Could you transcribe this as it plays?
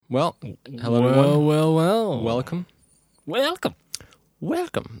Well, hello everyone. Well. Welcome.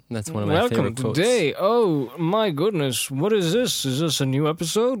 That's one of my favorite quotes. Today. Oh, my goodness. What is this? Is this a new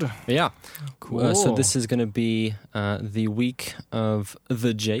episode? Yeah. Cool. So this is going to be the week of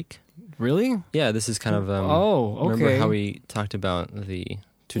the Jake. Really? Yeah, this is kind of... okay. Remember how we talked about the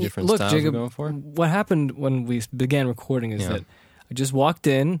two different styles Jacob, we're going for? What happened when we began recording is that I just walked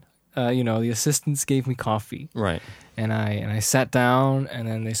in, the assistants gave me coffee. Right. And I sat down, and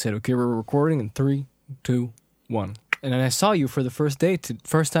then they said, okay, we're recording in 3, 2, 1. And then I saw you for the first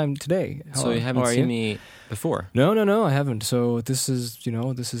time today. So you haven't seen me before? No, I haven't. So this is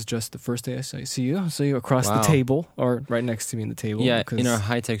just the first day I see you. I see you across the table, or right next to me in the table. Yeah, in our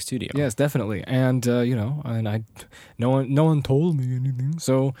high-tech studio. Yes, definitely. And no one told me anything.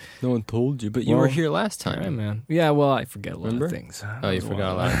 So no one told you, but you were here last time. Right, man. Yeah, well, I forget a lot Remember? of things. Oh, you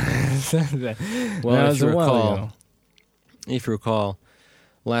forgot a lot of things. Well, if you recall,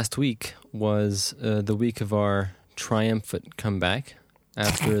 last week was the week of our triumphant comeback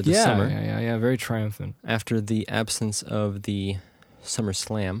after the summer. Yeah, very triumphant. After the absence of the Summer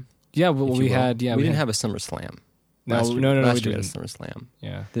Slam. Yeah, well, we didn't have a Summer Slam. No, last year we had a didn't. Summer Slam.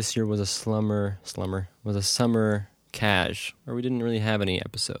 Yeah. This year was a summer cash, where we didn't really have any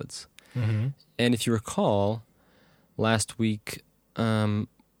episodes. Mm-hmm. And if you recall, last week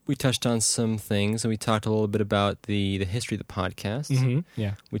we touched on some things, and we talked a little bit about the history of the podcast. Mm-hmm.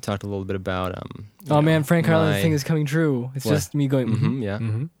 Yeah. We talked a little bit about man, Frank Harlan thing is coming true. It's just me going. Mm-hmm, yeah.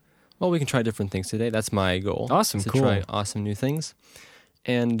 Mm-hmm. Well, we can try different things today. That's my goal. Awesome, to cool. try awesome new things,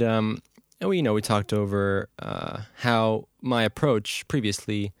 and we talked over how my approach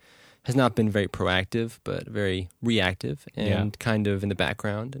previously has not been very proactive, but very reactive and kind of in the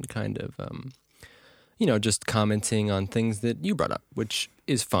background and kind of just commenting on things that you brought up, which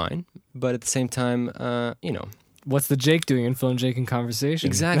is fine, but at the same time, What's the Jake doing in Phil and Jake in Conversation?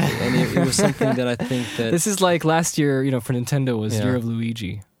 Exactly, and it was something that I think that... This is like last year, for Nintendo was Year of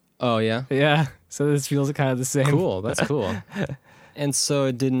Luigi. Oh, yeah? Yeah, so this feels kind of the same. Cool, that's cool. And so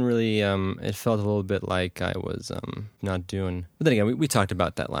it didn't really, it felt a little bit like I was not doing... But then again, we talked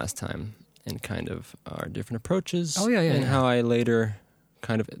about that last time and kind of our different approaches. Oh, yeah. And how I later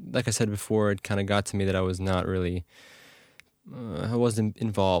kind of, like I said before, it kind of got to me that I was not really... I wasn't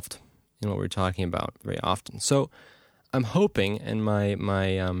involved in what we were talking about very often. So I'm hoping, and my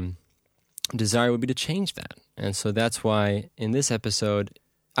desire would be to change that. And so that's why in this episode,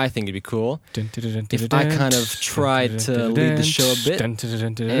 I think it'd be cool if I kind of tried to lead the show a bit,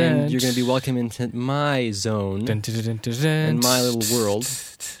 and you're going to be welcome into my zone and my little world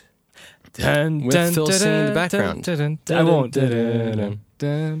with Phil singing in the background. I won't. President.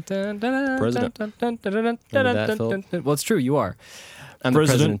 Remember that, Phil? Well, it's true, you are. I'm the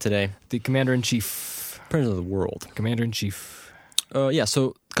president today. The commander-in-chief. President of the world. Commander-in-chief. So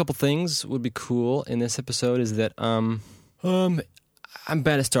a couple things would be cool in this episode is that I'm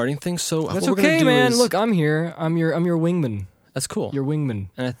bad at starting things, so that's what we're okay, do man. is, Look, I'm here. I'm your wingman. That's cool. Your wingman.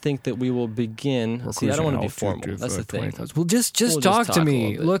 And I think that we will begin. See, I don't want to be formal. That's the thing. Well, just talk to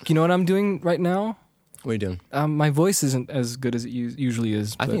me. Look, you know what I'm doing right now? What are you doing? My voice isn't as good as it usually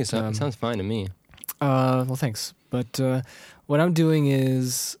is. I think it sounds fine to me. Well, thanks. But what I'm doing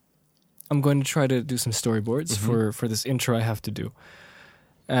is I'm going to try to do some storyboards for this intro I have to do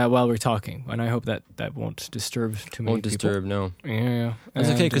while we're talking. And I hope that won't disturb too many people. Won't disturb, no. Yeah. That's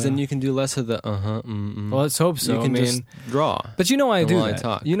okay, because then you can do less of the Well, let's hope so. You can just draw. But I do that. I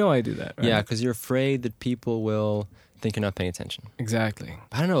talk. I do that, right? Yeah, because you're afraid that people will think you're not paying attention. Exactly.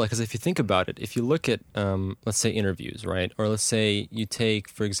 I don't know, because if you think about it, if you look at, let's say, interviews, right? Or let's say you take,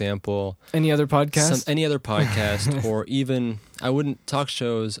 for example... Any other podcast? Any other podcast, or even... Talk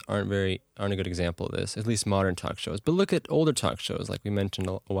shows aren't a good example of this, at least modern talk shows. But look at older talk shows, like we mentioned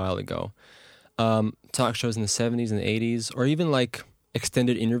a while ago. Talk shows in the 70s and the 80s, or even like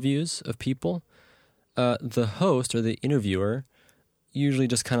extended interviews of people. The host or the interviewer usually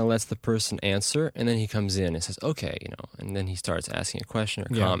just kind of lets the person answer, and then he comes in and says, okay, and then he starts asking a question or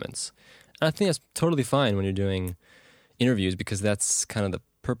comments. And I think that's totally fine when you're doing interviews, because that's kind of the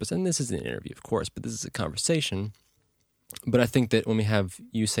purpose. And this is an interview, of course, but this is a conversation. But I think that when we have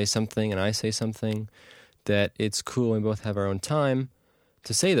you say something and I say something, that it's cool and we both have our own time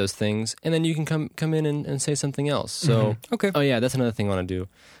to say those things, and then you can come in and say something else. So, okay. Oh yeah, that's another thing I want to do.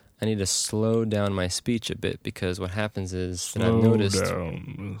 I need to slow down my speech a bit, because what happens is that I've noticed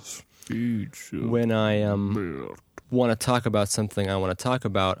when I want to talk about something I want to talk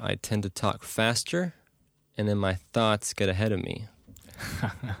about, I tend to talk faster, and then my thoughts get ahead of me.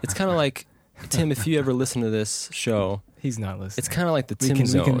 It's kind of like, Tim, if you ever listen to this show... He's not listening. It's kind of like the Tim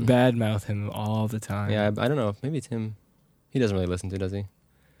Zone. We can badmouth him all the time. Yeah, I don't know. Maybe Tim... He doesn't really listen to it, does he?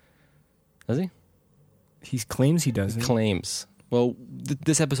 Does he? He claims he doesn't. Claims. Well,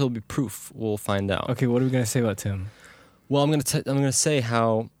 this episode will be proof. We'll find out. Okay, what are we going to say about Tim? Well, I'm gonna say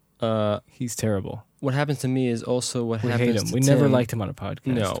how He's terrible. what happens to me is also what We happens hate him. to We never Tim. liked him on a podcast.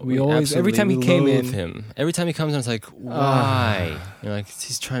 No, we always every time he came loathe in. him. Every time he comes in, it's like, why? Like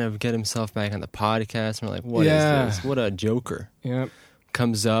he's trying to get himself back on the podcast. And we're like, what is this? What a joker! Yeah,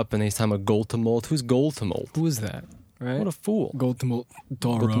 Comes up and he's talking about Goltamolt. Who's Goltamolt? who is that? Right? What a fool! Goltamolt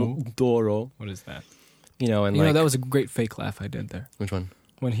Doro. Doro. What is that? You know, and You know, like that was a great fake laugh I did there which one?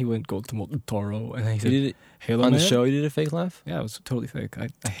 when he went Goltamolt Doro, and then he You said, did it "Hello, on man." the show. You did a fake laugh. Yeah, it was totally fake. I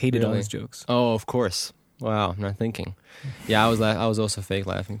hated all Really? his jokes. Oh, of course. Wow, I'm not thinking. Yeah, I was also fake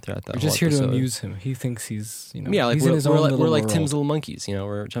laughing throughout that. We're whole just here to episode. amuse him. He thinks he's, Yeah, like he's in his own little we're like world. Tim's little monkeys. You know,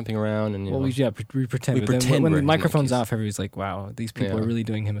 we're jumping around and you Well, know. we pretend. We But then pretend when we're the his microphone's monkeys. off, everybody's like, "Wow, these people Yeah. are really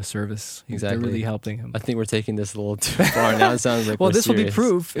doing him a service. Exactly. They're really helping him." I think we're taking this a little too far now. It sounds like Well, we're this will be serious.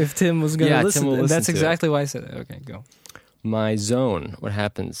 proof if Tim was going to Yeah, Tim listen. will And listen that's to it. exactly why I said it. Okay, go. My zone. What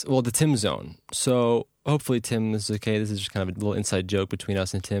happens? Well, the Tim zone. So hopefully, Tim, this is okay. This is just kind of a little inside joke between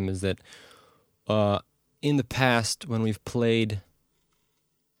us and Tim. Is that in the past when we've played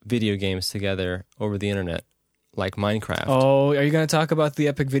video games together over the internet, like Minecraft. Oh, are you going to talk about the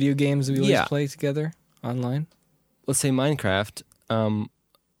epic video games we always Yeah. play together online? Let's say Minecraft.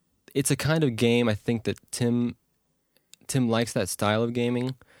 It's a kind of game I think that Tim likes that style of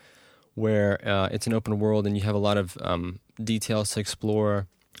gaming, where it's an open world and you have a lot of details to explore,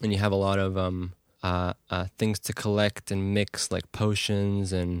 and you have a lot of things to collect and mix, like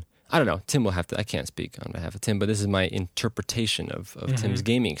potions and I don't know. Tim will have to. I can't speak on behalf of Tim, but this is my interpretation of Tim's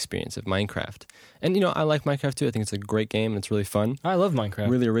gaming experience of Minecraft. And you know, I like Minecraft too. I think it's a great game and it's really fun, I love Minecraft.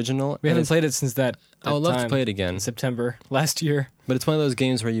 really original. We and haven't it's- played it since that I would love time to play it again. in September last year. But it's one of those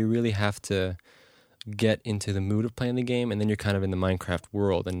games where you really have to get into the mood of playing the game, and then you're kind of in the Minecraft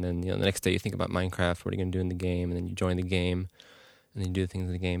world. And then the next day you think about Minecraft, what are you going to do in the game? And then you join the game, and then you do the things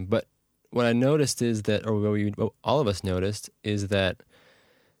in the game. But what I noticed is that, or what all of us noticed, is that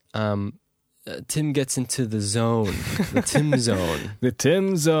Tim gets into the zone, the Tim zone, The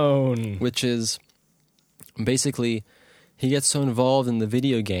Tim Zone. which is basically he gets so involved in the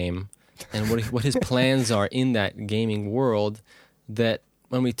video game and what his plans are in that gaming world that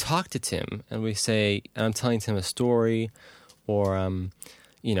when we talk to Tim and we say, and I'm telling Tim a story or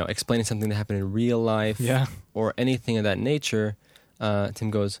explaining something that happened in real life Yeah. or anything of that nature, Tim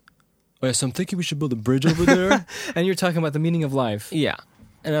goes, "Oh yeah, so I'm thinking we should build a bridge over there." And you're talking about the meaning of life. Yeah.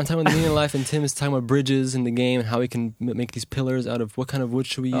 And I'm talking about the meaning of life, and Tim is talking about bridges in the game and how we can make these pillars out of what kind of wood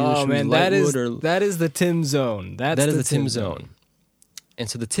should we use? Oh should we man, use light that is wood or that is the Tim Zone. That's that is the Tim zone. And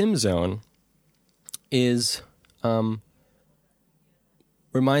so the Tim zone is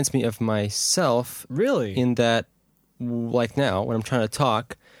reminds me of myself Really? in that, like now when I'm trying to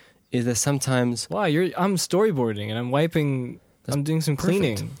talk, is that sometimes Wow, I'm storyboarding and I'm wiping. I'm doing some perfect.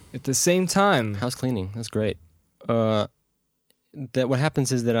 cleaning at the same time. house cleaning. That's great. That what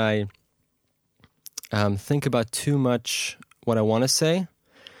happens is that I think about too much what I want to say,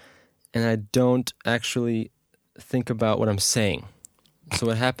 and I don't actually think about what I'm saying. So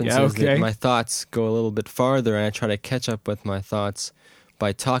what happens Yeah, is okay. that my thoughts go a little bit farther, and I try to catch up with my thoughts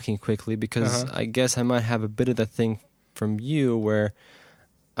by talking quickly, because I guess I might have a bit of the thing from you where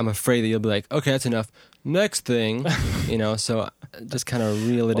I'm afraid that you'll be like, "Okay, that's enough. Next thing," So just kind of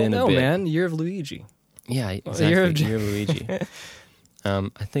reel it in a no, bit. man, you're Luigi. Yeah, exactly. You're You're, a- Luigi.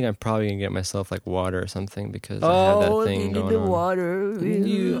 I think I'm probably gonna get myself like water or something because I have that thing going on. water. I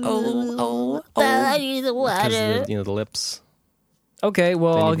need the water. Because the lips. Okay,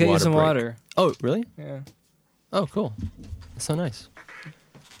 well, They I'll need get you water some break. water. Oh, really? Yeah. Oh, cool. That's so nice.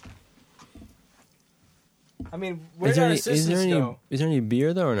 I mean, where did our assistants go? is there any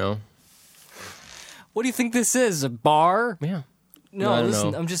beer though or no? What do you think this is? A bar? Yeah. No, I don't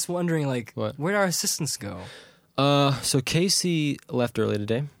listen, know. I'm just wondering, like, What? where did our assistants go? So Casey left early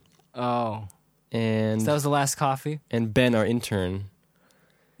today, Oh, and so that was the last coffee? and Ben, our intern,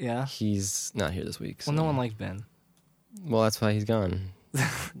 Yeah. he's not here this week. Well, no so- one liked Ben. Well, that's why he's gone.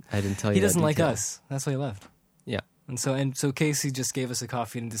 I didn't tell you. He that doesn't like detail. us. That's why he left. Yeah. And so Casey just gave us a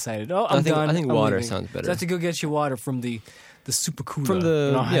coffee and decided, oh, I I'm think done. I think I'm water leaving. sounds So better. I have to go get you water from the super cooler. From the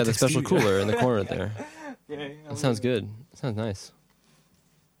No, I have the to special steal- cooler in the corner there. That sounds good. That sounds nice.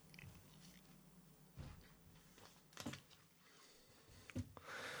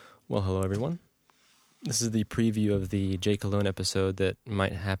 Well, hello everyone. This is the preview of the Jake Alone episode that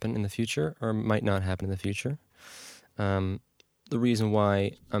might happen in the future or might not happen in the future. The reason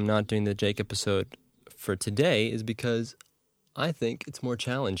why I'm not doing the Jake episode for today is because I think it's more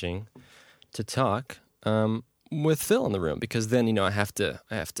challenging to talk with Phil in the room, because then, you know, I have to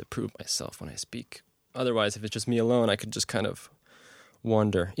prove myself when I speak. Otherwise, if it's just me alone, I could just kind of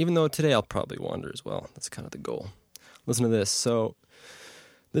wander. Even though today I'll probably wander as well. That's kind of the goal. Listen to this. So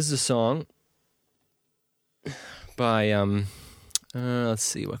this is a song by let's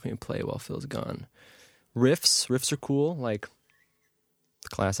see, what can we play while Phil's gone? Riffs are cool, like the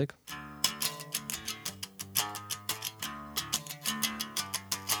classic.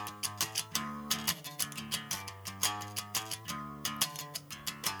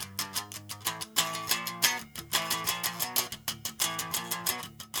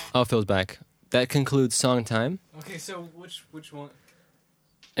 Oh, Phil's back. That concludes song time. Okay, so which one?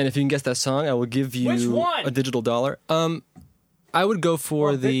 And if you can guess that song, I will give you a digital dollar. I would go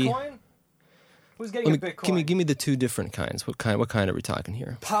for the Bitcoin? Who's getting a Bitcoin? Give me the two different kinds. What kind are we talking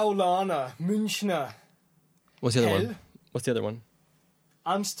here? Paulaner, Münchner, What's the other Hell? one? What's the other one?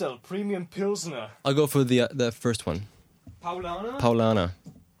 Amstel, Premium Pilsner. I'll go for the first one. Paulaner? Paulana.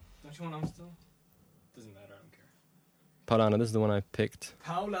 Don't you want Amstel? Doesn't matter, I don't care. Paulana, this is the one I picked.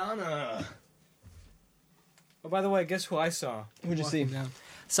 Paulaner. Oh, by the way, guess who I saw? Who'd you see?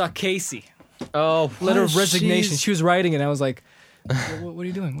 Saw Casey. Oh, Letter of resignation. She was writing it, and I was like, what are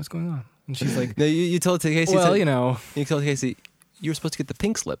you doing? What's going on? And she's like, No, you told Casey. well, you know. You told Casey you were supposed to get the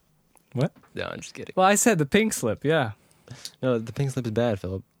pink slip. What? No, I'm just kidding. Well, I said the pink slip, yeah. No, the pink slip is bad,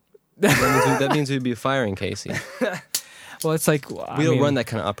 Philip. That means we'd be firing Casey. Well, it's like... We don't run that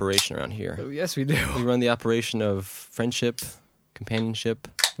kind of operation around here. Yes, we do. We run the operation of friendship, companionship,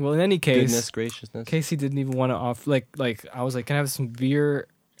 Well, in any case, goodness, graciousness. Casey didn't even want to off... Like, I was like, can I have some beer?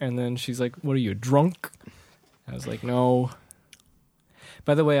 And then she's like, what are you, drunk? I was like, no.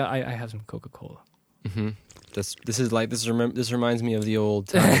 By the way, I have some Coca-Cola. Mm-hmm. This reminds me of the old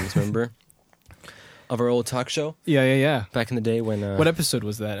times, remember? Of our old talk show Yeah. back in the day when... What episode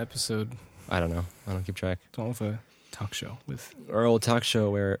was that? Episode... I don't know. I don't keep track. Don't know if a talk show with... Our old talk show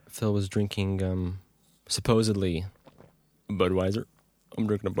where Phil was drinking, supposedly, Budweiser. I'm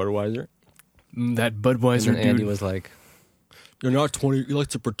drinking a Budweiser. That Budweiser And then Andy dude. was like, you're not 20. He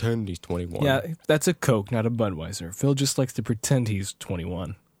likes to pretend he's 21. Yeah, that's a Coke, not a Budweiser. Phil just likes to pretend he's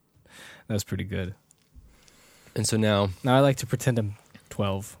 21. That's pretty good. And so now... Now I like to pretend I'm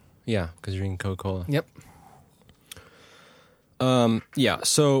 12. Yeah, because you're drinking Coca-Cola. Yep. Yeah,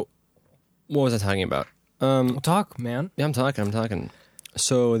 so what was I talking about? Well, talk, man. Yeah, I'm talking.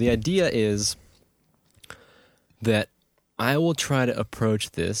 So the idea is that I will try to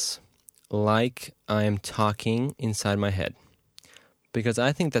approach this like I am talking inside my head. Because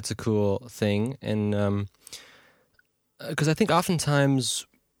I think that's a cool thing. And because I think oftentimes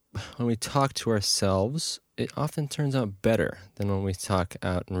when we talk to ourselves, it often turns out better than when we talk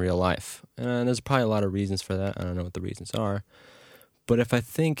out in real life. And there's probably a lot of reasons for that. I don't know what the reasons are. But if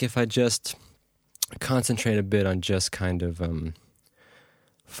I just concentrate a bit on just kind of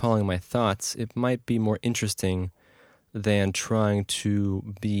following my thoughts, it might be more interesting than trying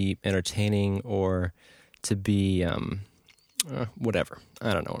to be entertaining or to be whatever.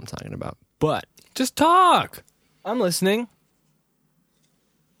 I don't know what I'm talking about. But Just talk. I'm listening.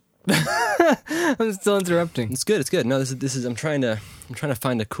 I'm still interrupting. it's good. No, this is I'm trying to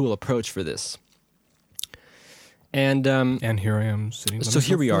find a cool approach for this. And here I am sitting. By So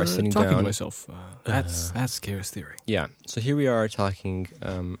here myself, we are sitting talking down. to myself. That's chaos theory. yeah, so here we are talking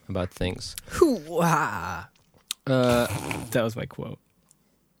about things. Hoo-ah. That was my quote.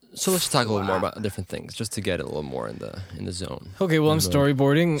 So let's talk a little more about different things, just to get it a little more in the zone. Okay, well, I'm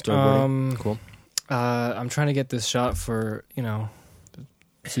storyboarding. Cool. I'm trying to get this shot for,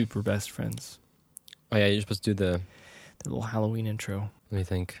 super best friends. Oh yeah, you're supposed to do the little Halloween intro. Let me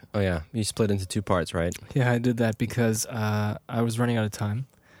think. Oh yeah, you split into two parts, right? Yeah, I did that because I was running out of time.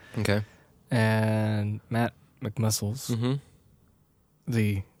 Okay. And Matt McMuscles, Mm-hmm.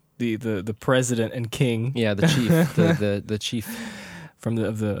 the president and king Yeah, the chief, the chief. from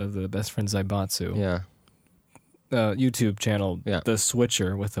of the Best Friends Zaibatsu Yeah, YouTube channel, Yeah. The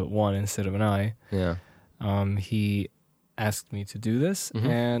Switcher with a 1 instead of an I. yeah. He asked me to do this, Mhm.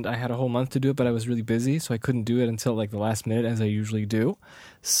 and I had a whole month to do it, but I was really busy, so I couldn't do it until like the last minute, as I usually do.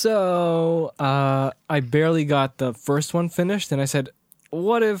 So I barely got the first one finished, and I said,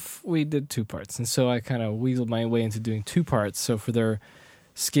 what if we did 2 parts? And so I kind of weaseled my way into doing 2 parts. So for their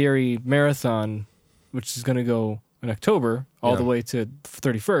scary marathon, which is going to go in October all the Yeah. way to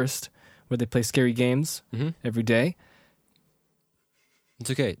 31st, where they play scary games Mm-hmm. every day.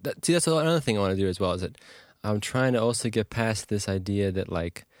 It's okay. That's another thing I want to do as well, is that I'm trying to also get past this idea that,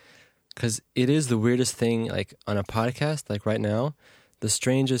 like, because it is the weirdest thing, like, on a podcast, like right now, the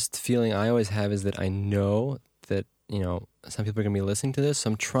strangest feeling I always have is that I know that, some people are going to be listening to this. So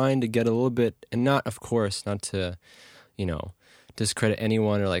I'm trying to get a little bit, and not to, discredit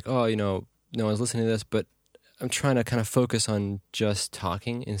anyone or like, oh, no one's listening to this, but I'm trying to kind of focus on just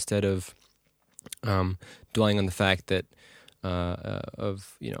talking instead of dwelling on the fact that dwelling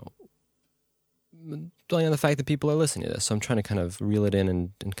on the fact that people are listening to this. So I'm trying to kind of reel it in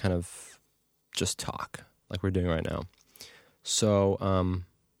and kind of just talk like we're doing right now. So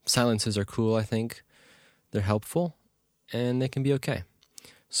silences are cool, I think. They're helpful, and they can be okay.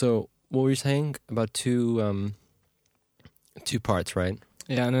 So what were you saying about two parts, right?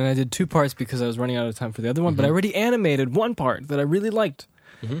 Yeah, and then I did 2 parts because I was running out of time for the other one, but I already animated 1 part that I really liked.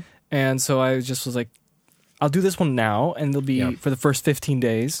 Mm-hmm. And so I just was like, I'll do this one now, and it'll be for the first 15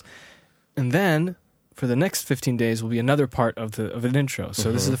 days. And then for the next 15 days will be another part of an intro.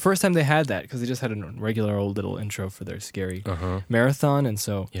 So this is the first time they had that, because they just had a regular old little intro for their scary marathon. And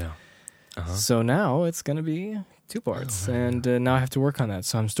so so now it's going to be 2 parts. And now I have to work on that.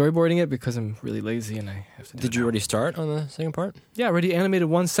 So I'm storyboarding it because I'm really lazy and I have to do Did you already start on the second part? Yeah, I already animated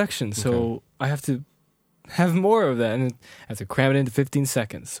 1 section. So I have to have more of that, and I have to cram it into 15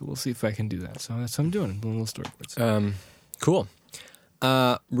 seconds. So we'll see if I can do that. So that's what I'm doing, little storyboards. Cool.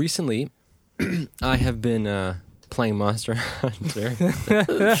 Recently, I have been playing Monster Hunter.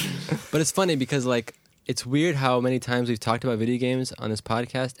 But it's funny because, like, it's weird how many times we've talked about video games on this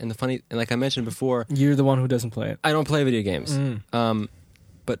podcast, and like I mentioned before, you're the one who doesn't play it. I don't play video games.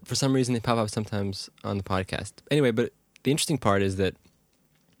 But for some reason they pop up sometimes on the podcast. Anyway, but the interesting part is that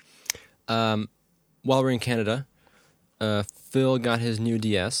while we're in Canada, Phil got his new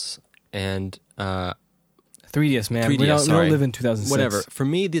DS and 3DS, man. 3DS, we don't live in 2006. Whatever. For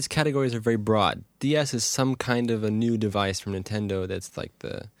me, these categories are very broad. DS is some kind of a new device from Nintendo that's like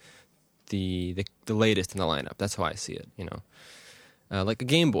the latest in the lineup. That's how I see it, like a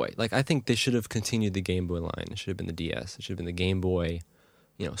Game Boy. Like, I think they should have continued the Game Boy line. It should have been the DS. It should have been the Game Boy,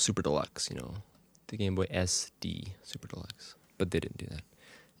 Super Deluxe, the Game Boy SD Super Deluxe. But they didn't do that.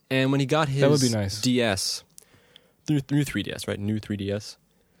 And when he got his that would be nice. DS, new 3DS, right? New 3DS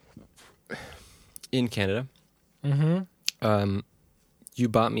in Canada, you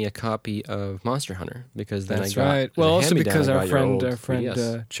bought me a copy of Monster Hunter because then That's I got right. Well, also because our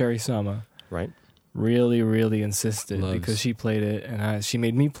friend Cherry Sama, right, really, really insisted because she played it and she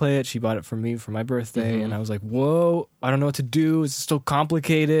made me play it. She bought it for me for my birthday, and I was like, "Whoa, I don't know what to do. It's so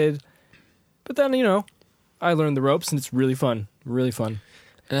complicated." But then I learned the ropes, and it's really fun, really fun.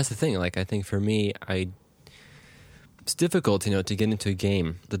 And that's the thing. Like, I think for me, it's difficult, to get into a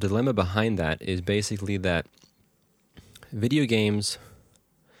game. The dilemma behind that is basically that video games.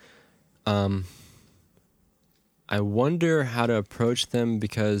 I wonder how to approach them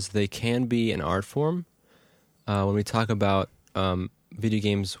because they can be an art form. When we talk about video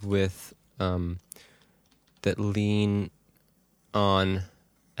games that lean on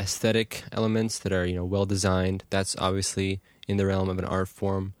aesthetic elements that are well designed, that's obviously in the realm of an art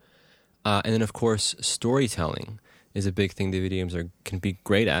form. And then, of course, storytelling is a big thing that video games can be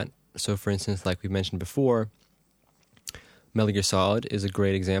great at. So, for instance, like we mentioned before, Metal Gear Solid is a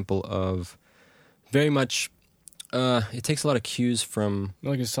great example of very much. It takes a lot of cues from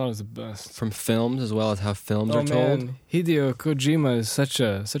Metal Gear Solid is the best, from films as well as how films are told. Man. Hideo Kojima is such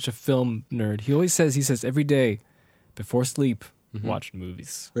a film nerd. He always says every day before sleep, watch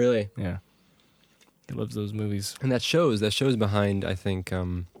movies. Really? Yeah. He loves those movies, and that shows behind, I think,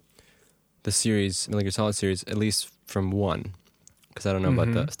 the series, Metal Gear Solid series, at least from 1, because I don't know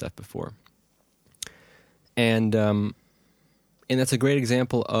about the stuff before. And that's a great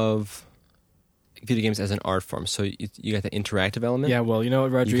example of video games as an art form. So you got the interactive element. Yeah, well, you know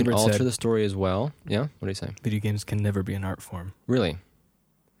what Roger Ebert said. You can alter the story as well. Yeah, what do you say? Video games can never be an art form. Really?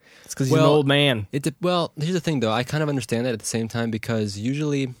 It's because he's an old man. Well, here's the thing, though. I kind of understand that at the same time, because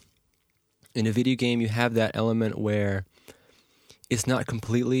usually in a video game you have that element where it's not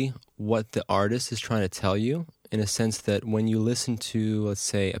completely what the artist is trying to tell you, in a sense that when you listen to, let's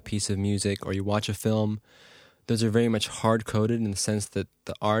say, a piece of music or you watch a film, those are very much hard-coded in the sense that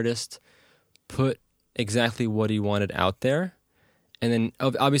the artist put exactly what he wanted out there, and then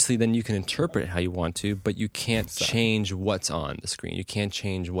obviously then you can interpret it how you want to, but you can't change what's on the screen. You can't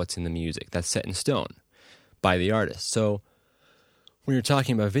change what's in the music. That's set in stone by the artist. So when you're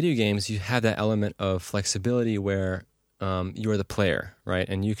talking about video games, you have that element of flexibility where you're the player, right?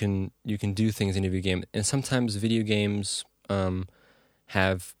 And you can do things in a video game. And sometimes video games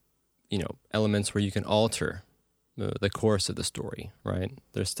have elements where you can alter the course of the story, right?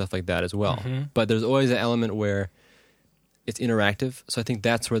 There's stuff like that as well. But there's always an element where it's interactive. So I think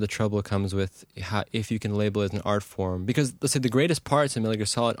that's where the trouble comes with if you can label it as an art form. Because let's say the greatest parts in Metal Gear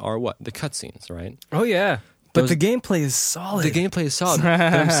Solid are what? The cutscenes, right? Oh, yeah. But the gameplay is solid. The gameplay is solid. But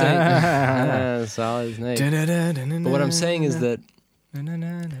I'm saying solid is nice. But what I'm saying is that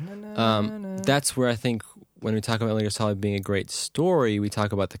that's where I think when we talk about Metal Gear Solid being a great story, we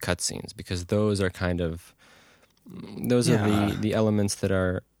talk about the cutscenes, because those are kind of are the elements that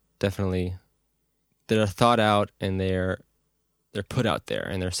are definitely that are thought out, and they're put out there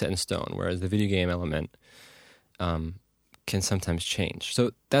and they're set in stone. Whereas the video game element can sometimes change.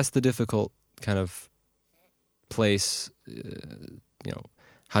 So that's the difficult kind of place.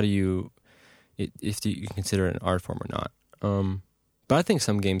 How do you if you consider it an art form or not? But I think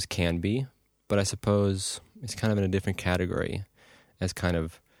some games can be. But I suppose it's kind of in a different category as kind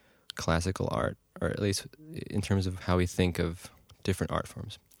of classical art, or at least in terms of how we think of different art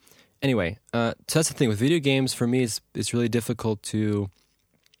forms. Anyway, so that's the thing. With video games, for me, it's really difficult to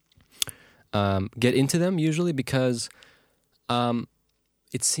get into them usually, because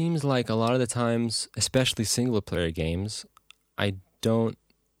it seems like a lot of the times, especially single-player games,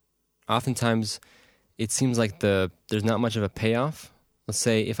 oftentimes it seems like there's not much of a payoff. Let's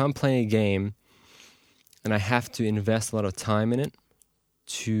say if I'm playing a game and I have to invest a lot of time in it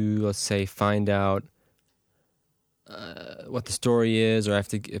to, let's say, find out what the story is, or I have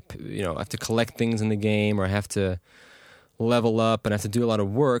to collect things in the game, or I have to level up and I have to do a lot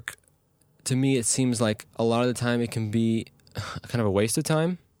of work. To me, it seems like a lot of the time it can be kind of a waste of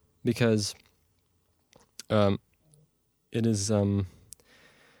time, because it is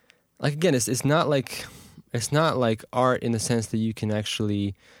like, again, it's not like art in the sense that you can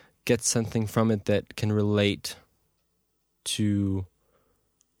actually get something from it that can relate to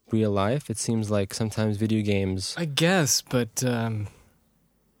real life. It seems like sometimes video games, I guess, but where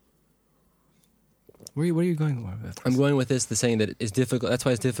are you going with this? I'm going with this, the saying that it's difficult. That's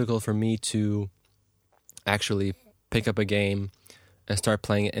why it's difficult for me to actually pick up a game and start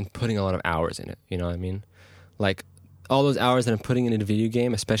playing it and putting a lot of hours in it. You know what I mean? Like all those hours that I'm putting into a video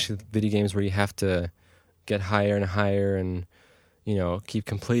game, especially video games where you have to get higher and higher and, keep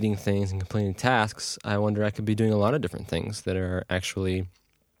completing things and completing tasks. I wonder, I could be doing a lot of different things that are actually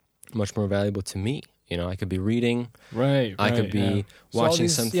much more valuable to me. I could be reading. Right. I could be watching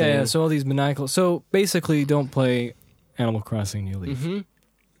something. Yeah, so all these maniacal. So basically, don't play Animal Crossing, you leave. Mm-hmm.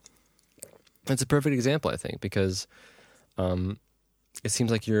 That's a perfect example, I think, because it seems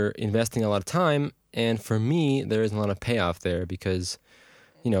like you're investing a lot of time, and for me, there isn't a lot of payoff there, because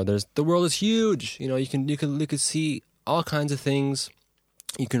the world is huge. You could see all kinds of things.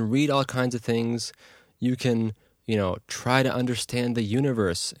 You can read all kinds of things. You can try to understand the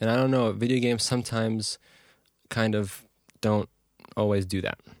universe. And I don't know, video games sometimes kind of don't always do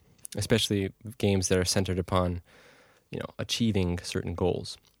that, especially games that are centered upon, achieving certain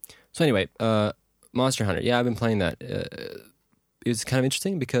goals. So anyway, Monster Hunter. Yeah, I've been playing that. It's kind of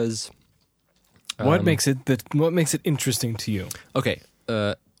interesting because what makes it interesting to you? Okay,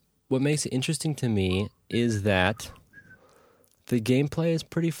 what makes it interesting to me is that the gameplay is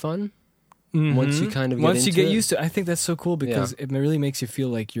pretty fun. Mm-hmm. Once you kind of get used to it. I think that's so cool, because it really makes you feel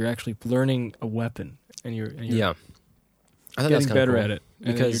like you're actually learning a weapon, and you're I think getting better cool. at it,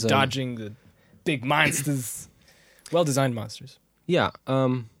 because you're dodging the big monsters, well-designed monsters. Yeah,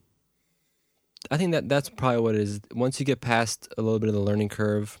 I think that's probably what it is. Once you get past a little bit of the learning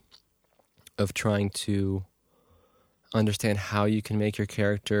curve of trying to understand how you can make your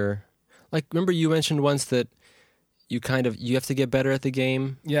character, like, remember you mentioned once that you have to get better at the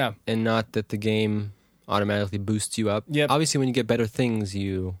game. Yeah. And not that the game automatically boosts you up. Yep. Obviously, when you get better things,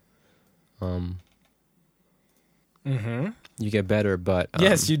 you get better, but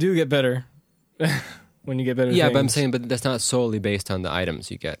yes, you do get better when you get better. Yeah, things. but I'm saying, but that's not solely based on the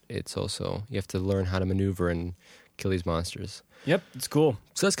items you get. It's also, you have to learn how to maneuver and kill these monsters. Yep, it's cool.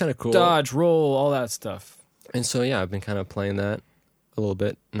 So that's kind of cool. Dodge, roll, all that stuff. And so yeah, I've been kind of playing that a little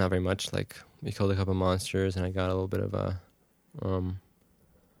bit, not very much. Like, we killed a couple monsters, and I got a little bit of a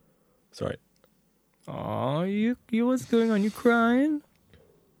sorry. Oh, you what's going on? You crying?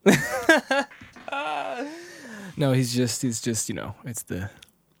 No, he's just it's the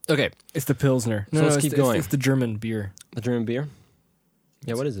it's the Pilsner. So let's keep going. It's the German beer. The German beer?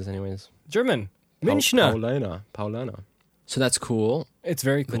 Yeah, what is this anyways? German. Münchner. Paulaner. So that's cool. It's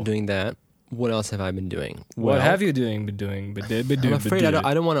very cool. Been doing that. What else have I been doing? What have you been doing? I'm afraid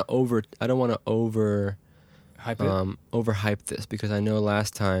I don't want to overhype this, because I know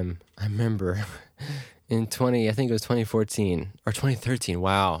last time, I remember in I think it was 2014 or 2013.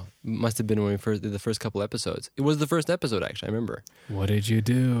 Wow, must have been when we did the first couple episodes. It was the first episode, actually. I remember. What did you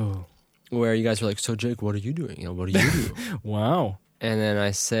do? Where you guys were like, "So Jake, what are you doing? What do you do?" Wow. And then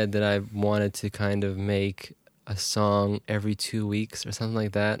I said that I wanted to kind of make a song every 2 weeks or something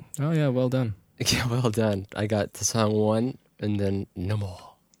like that. Oh yeah, well done. Yeah, well done. I got to song 1 and then no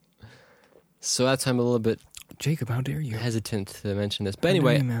more. So that's why I'm a little bit Jacob, how dare you? hesitant to mention this. But How dare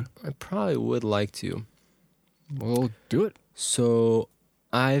anyway, you, man. I probably would like to. Well, do it. So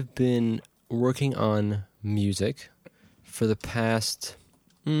I've been working on music for the past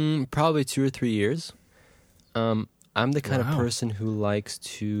probably 2 or 3 years. I'm the kind of Wow. person who likes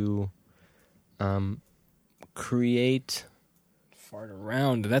to create. Fart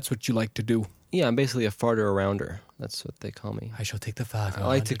around. That's what you like to do. Yeah, I'm basically a farter arounder. That's what they call me. I shall take the fart. I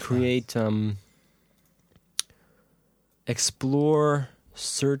like to create, explore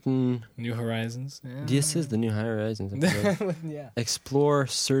certain. New Horizons. Yeah. This is the New Horizons episode. Yeah. Explore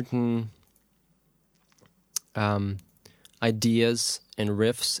certain ideas and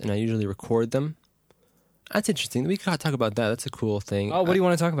riffs, and I usually record them. That's interesting. We could talk about that. That's a cool thing. Oh, what do you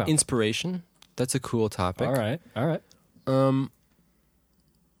want to talk about? Inspiration. That's a cool topic. All right.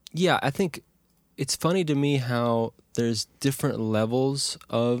 Yeah, I think it's funny to me how there's different levels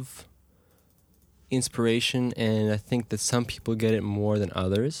of inspiration, and I think that some people get it more than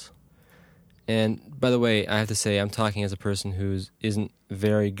others. And by the way, I have to say I'm talking as a person who isn't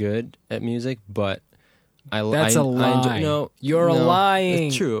very good at music, but That's a lie. No, You're no, lying.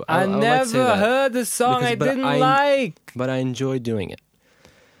 It's true. I would like to say never that. heard the song Because- I but didn't I- like. But I enjoy doing it.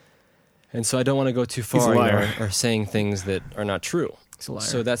 And so I don't want to go too a far liar. or saying things that are not true. He's a liar.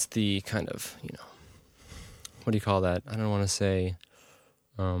 So that's the kind of, what do you call that? I don't want to say,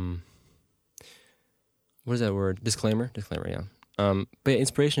 what is that word? Disclaimer, yeah. But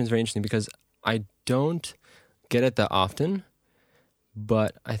inspiration is very interesting because I don't get it that often,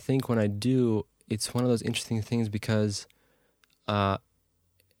 but I think when I do, it's one of those interesting things because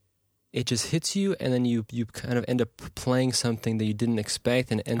it just hits you, and then you kind of end up playing something that you didn't expect,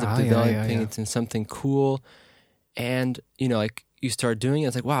 and it ends up developing into something cool. And, like you start doing it,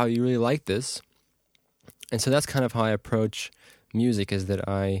 it's like, wow, you really like this. And so that's kind of how I approach music, is that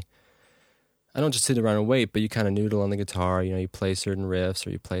I don't just sit around and wait, but you kind of noodle on the guitar, you play certain riffs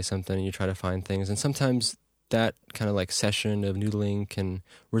or you play something and you try to find things. And sometimes that kind of like session of noodling can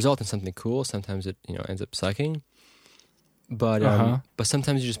result in something cool. Sometimes it, ends up sucking. But but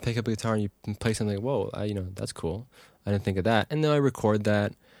sometimes you just pick up a guitar and you play something like, whoa, that's cool. I didn't think of that. And then I record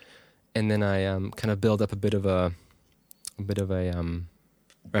that, and then I kind of build up a bit of a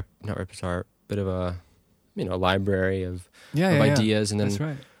library of ideas. And then that's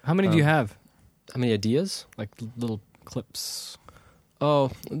right. How many do you have? How many ideas? Like little clips.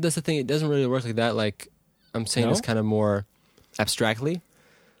 Oh, that's the thing. It doesn't really work like that. Like I'm saying this kind of more abstractly.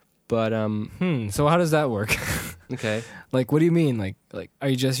 But So how does that work? Okay. Like, what do you mean? Like, are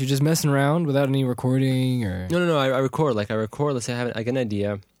you're just messing around without any recording, or? No. I record. Like I record. Let's say I get an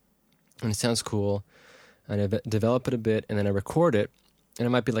idea, and it sounds cool, and I develop it a bit, and then I record it, and it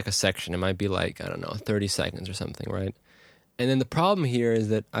might be like a section. It might be like 30 seconds or something, right? And then the problem here is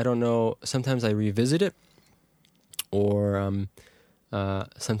that I don't know. Sometimes I revisit it, or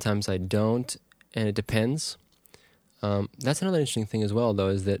sometimes I don't, and it depends. That's another interesting thing as well, though,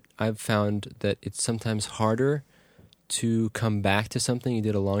 is that I've found that it's sometimes harder to come back to something you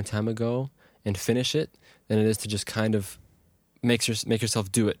did a long time ago and finish it than it is to just kind of make yourself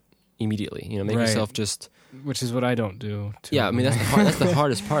do it immediately. Make Right. yourself just. Which is what I don't do. Yeah, I mean that's the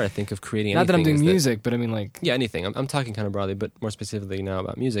hardest part, I think, of creating. Not that I'm anything, doing is music, but I mean like. Yeah, anything. I'm talking kind of broadly, but more specifically now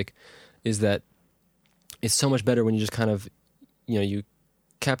about music, is that it's so much better when you just kind of, you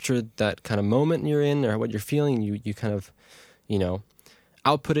capture that kind of moment you're in or what you're feeling. You kind of,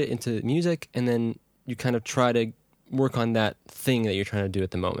 output it into music, and then you kind of try to work on that thing that you're trying to do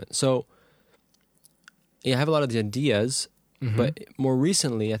at the moment. So, yeah, I have a lot of the ideas, but more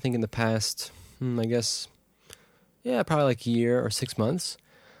recently, I think in the past, I guess, probably like a year or 6 months,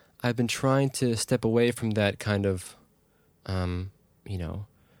 I've been trying to step away from that kind of,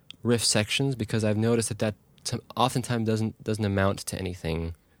 riff sections, because I've noticed that oftentimes doesn't amount to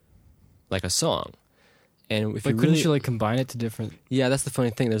anything like a song. And if couldn't you like combine it to different? Yeah, that's the funny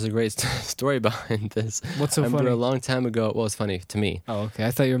thing. There's a great story behind this. What's so I remember funny? a long time ago. Well, it's funny to me. Oh, okay.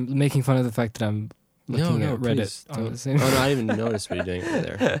 I thought you were making fun of the fact that I'm looking at Reddit. Please On don't. the same. Oh no, I didn't even notice what you're doing over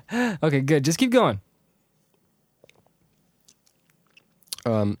there. Okay, good. Just keep going.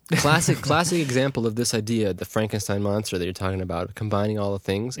 Classic example of this idea, the Frankenstein monster that you're talking about, combining all the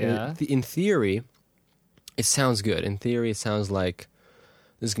things. Yeah. And in theory, it sounds good. In theory, it sounds like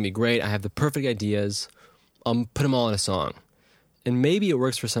this is gonna be great. I have the perfect ideas. I'll put them all in a song, and maybe it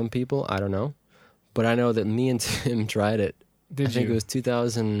works for some people. I don't know, but I know that me and Tim tried it. I think it was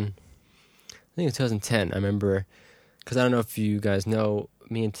 2000. I think it was 2010. I remember, because I don't know if you guys know,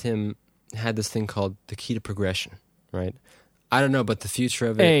 me and Tim had this thing called the key to progression, right? I don't know, but the future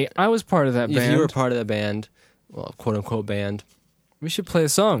of it. Hey, I was part of that if band. you were part of that band, well, quote unquote band. We should play a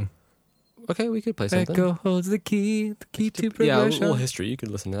song. Okay, we could play something. Echo holds the key to Yeah, a progression. little history. You could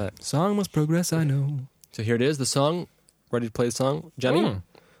listen to that. Song must progress, I know. So here it is, the song. Ready to play the song, Johnny? Mm.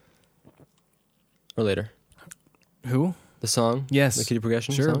 Or later? Who? The song? Yes. The key to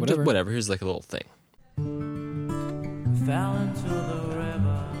progression? Sure, song? Just whatever. whatever. Here's like a little thing. Fell into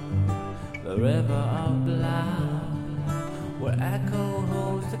the river of blood, where echo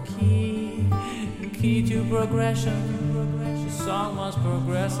holds the key to progression. The song must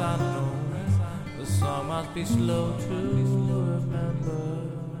progress, I know. The song must be slow to remember.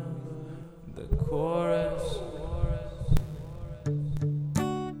 The chorus.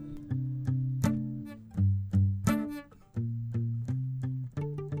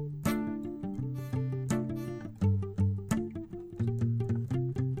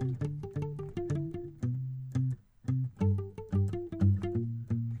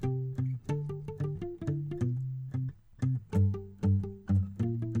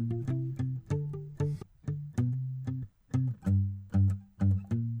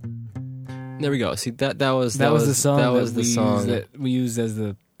 There we go. See that was That was the song. That was the song. that we used as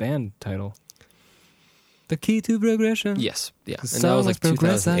the band title. The key to progression. Yes, yeah. The And song that was like must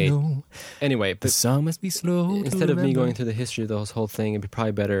progress, I 2008. know. Anyway, The but song must be slow. instead of me going through the history of the whole thing, it'd be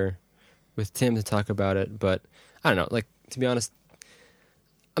probably better with Tim to talk about it. But I don't know. Like, to be honest,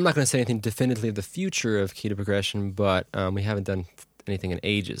 I'm not going to say anything definitively of the future of key to progression, but we haven't done anything in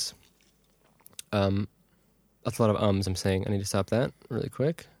ages. That's a lot of ums I'm saying. I need to stop that really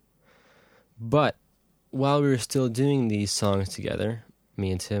quick. But while we were still doing these songs together, me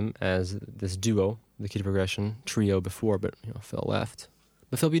and Tim as this duo, the key to progression trio before, but Phil left.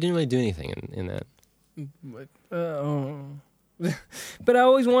 But Phil, you didn't really do anything in that. But I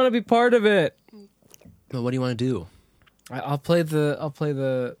always want to be part of it. Well, what do you want to do? I'll play the.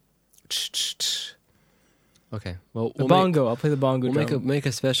 Okay. Well, The bongo. I'll play the bongo. We'll drum. make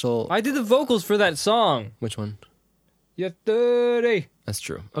a special. I did the vocals for that song. Which one? You're 30. That's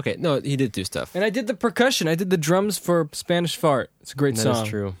true. Okay. No, he did do stuff. And I did the percussion. I did the drums for Spanish Fart. It's a great That song. is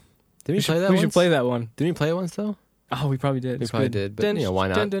true. Did we We play should, that? we once? should play that one. Did we play it once though? Oh, we probably did. We It's probably good. did, but why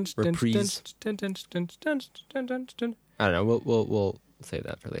not? Reprise. I I don't know. We'll save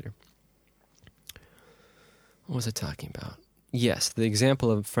that for later. What was I talking about? Yes, the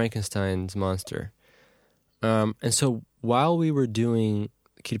example of Frankenstein's monster. And so while we were doing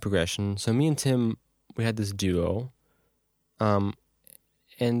key to progression, so me and Tim, we had this duo,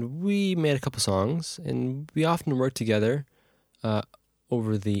 and we made a couple songs, and we often worked together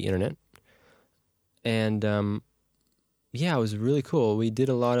over the internet. And yeah, it was really cool. We did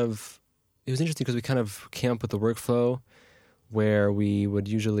a lot of. It was interesting because we kind of came up with a workflow where we would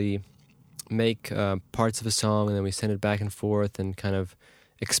usually make parts of a song and then we send it back and forth and kind of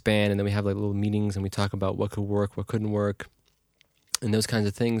expand, and then we have like little meetings and we talk about what could work, what couldn't work, and those kinds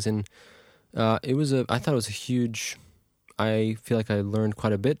of things. And I thought it was a huge. I feel like I learned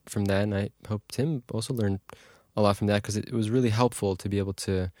quite a bit from that, and I hope Tim also learned a lot from that because it was really helpful to be able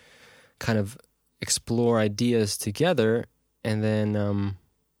to kind of explore ideas together, and then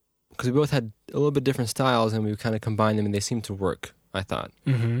because we both had a little bit different styles and we kind of combined them and they seemed to work, I thought,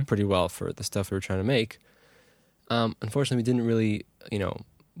 pretty well for the stuff we were trying to make. Unfortunately, we didn't really,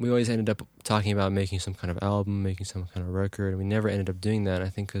 we always ended up talking about making some kind of album, making some kind of record, and we never ended up doing that. I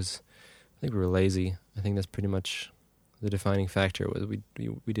think because we were lazy. I think that's pretty much the defining factor was we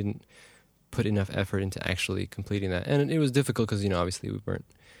didn't put enough effort into actually completing that. And it was difficult because, obviously we weren't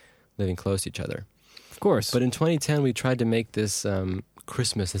living close to each other. Of course. But in 2010, we tried to make this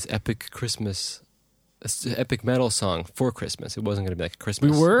this epic metal song for Christmas. It wasn't going to be like a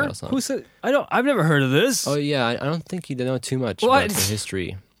Christmas we were? metal song. Who said? I've never heard of this. Oh, yeah. I don't think you know too much What? about the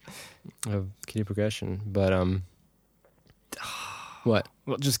history of key to progression. But, what?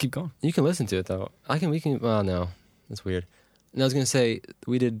 Well, just keep going. You can listen to it, though. Well, no. That's weird. And I was going to say,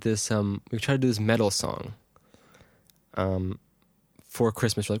 we did this, we tried to do this metal song for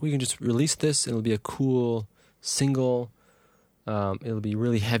Christmas. We're like, we can just release this. It'll be a cool single. It'll be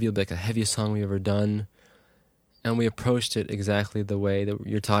really heavy. It'll be like the heaviest song we've ever done. And we approached it exactly the way that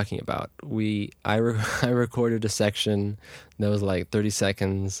you're talking about. I recorded a section that was like 30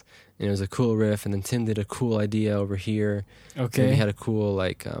 seconds, and it was a cool riff. And then Tim did a cool idea over here. Okay. And we had a cool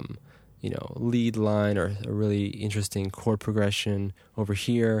lead line or a really interesting chord progression over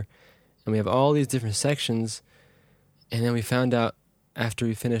here. And we have all these different sections. And then we found out after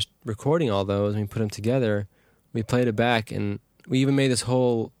we finished recording all those and we put them together, we played it back, and we even made this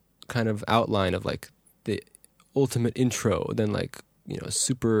whole kind of outline of like the ultimate intro, then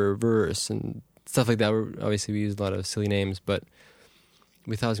super verse and stuff like that. Obviously, we used a lot of silly names, but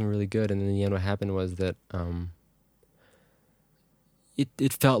we thought it was going to be really good. And in the end, what happened was that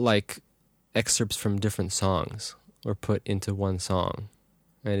it felt like excerpts from different songs were put into one song,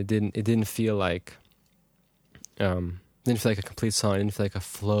 and it didn't feel like a complete song. It didn't feel like a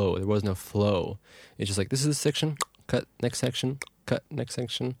flow. There was no flow. It's just like, this is this section, cut next section, cut next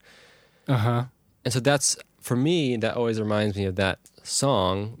section. Uh-huh. And so that's, for me, that always reminds me of that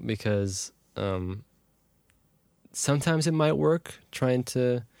song, because sometimes it might work trying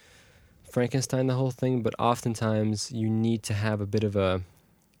to Frankenstein the whole thing, but oftentimes you need to have a bit of an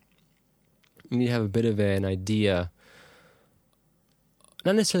idea,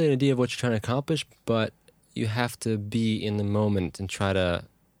 not necessarily an idea of what you're trying to accomplish, but you have to be in the moment and try to,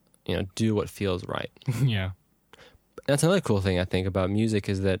 do what feels right. Yeah. That's another cool thing I think about music,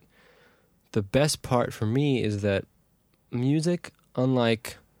 is that the best part for me is that music,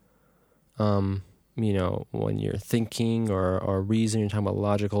 unlike, when you're thinking or reason, you're talking about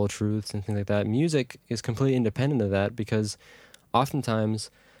logical truths and things like that, music is completely independent of that, because oftentimes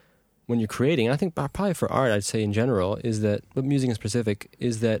when you're creating, I think probably for art, I'd say in general, is that, but music in specific,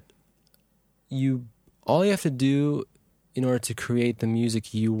 is that all you have to do in order to create the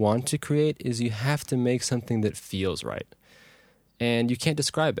music you want to create is you have to make something that feels right. And you can't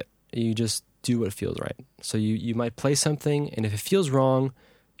describe it. You just do what feels right. So you might play something, and if it feels wrong,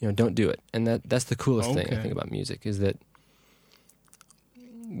 don't do it. And that's the coolest thing I think about music, is that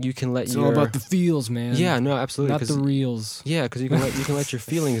you can let it's all about the feels, man. Yeah, no, absolutely. Not the reels. Yeah, because you can let your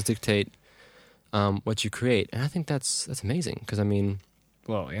feelings dictate what you create. And I think that's amazing, because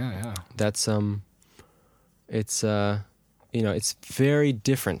Well, yeah. That's it's it's very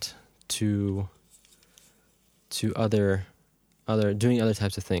different to other doing other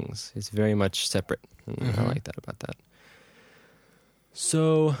types of things. It's very much separate. And I like that about that.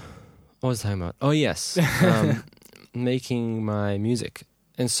 So, what was I talking about? Oh yes, making my music.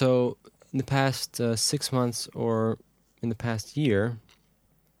 And so, in the past 6 months, or in the past year,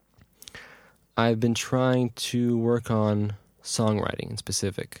 I've been trying to work on songwriting in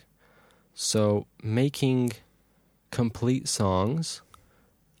specific. So, making complete songs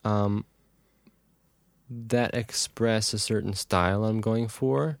that express a certain style I'm going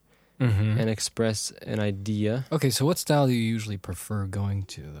for, and express an idea. Okay, so what style do you usually prefer going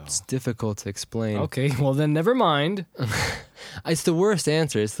to, though? It's difficult to explain. Okay, well then never mind. It's the worst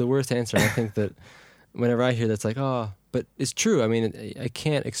answer. I think that whenever I hear that's like, oh, but it's true. I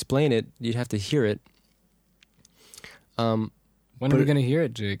can't explain it. You'd have to hear it. When are we going to hear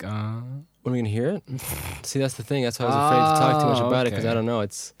it, Jake? When are we going to hear it? See, that's the thing. That's why I was afraid to talk too much about it, because I don't know.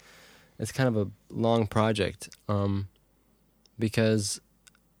 It's kind of a long project, because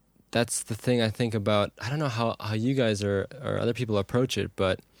that's the thing I think about. I don't know how you guys or other people approach it,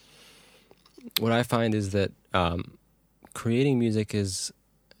 but what I find is that creating music is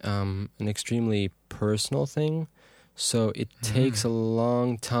an extremely personal thing. So it takes a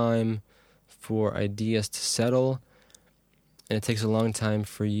long time for ideas to settle, and it takes a long time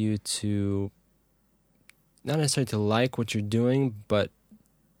for you to not necessarily to like what you're doing, but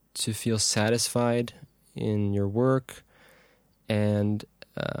to feel satisfied in your work. And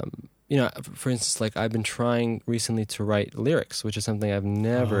for instance, like I've been trying recently to write lyrics, which is something I've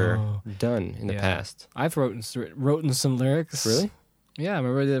never done in the past. I've written some lyrics. Really? Yeah, I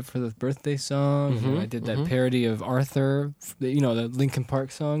remember I did it for the birthday song. I did that parody of Arthur, the Linkin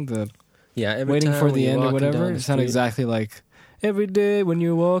Park song, Waiting for the End or whatever. It sounded exactly like Every Day When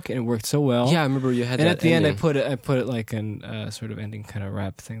You Walk, and it worked so well. Yeah, I remember you had that. And at the ending. end, I put it like an sort of ending kind of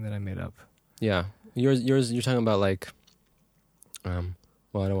rap thing that I made up. Yeah, yours. You're talking about like, well,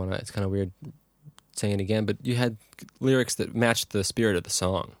 I don't want to. It's kind of weird saying it again, but you had lyrics that matched the spirit of the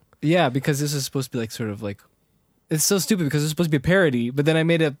song. Yeah, because this is supposed to be like sort of like. It's so stupid because it's supposed to be a parody, but then I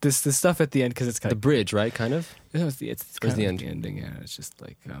made up this stuff at the end because it's kind of... The bridge, right? Kind of? It's kind of the ending, yeah. It's just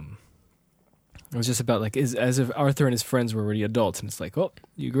like... it was just about like... as if Arthur and his friends were already adults, and it's like, oh,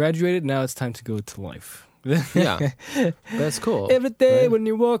 you graduated, now it's time to go to life. Yeah. That's cool. Every day when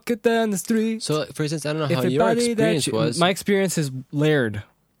you walk it down the street. So, for instance, I don't know how your experience was. My experience is layered.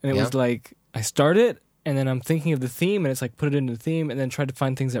 And it was like, I start it, and then I'm thinking of the theme, and it's like put it into the theme, and then try to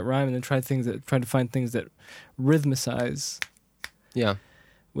find things that rhyme, and then try to find things that rhythmicize. Yeah,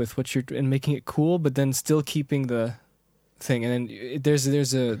 with what you're and making it cool, but then still keeping the thing. And then there's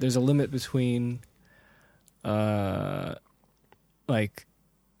a limit between, like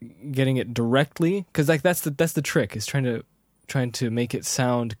getting it directly, because like that's the trick is trying to make it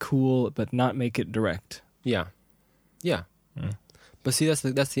sound cool, but not make it direct. Yeah. But see, that's the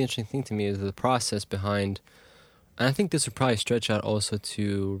interesting thing to me is the process behind. and I think this would probably stretch out also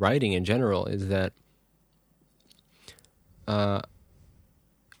to writing in general, is that what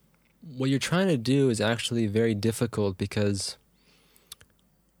you're trying to do is actually very difficult, because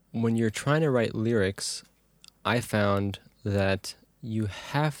when you're trying to write lyrics, I found that you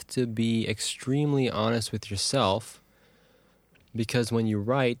have to be extremely honest with yourself, because when you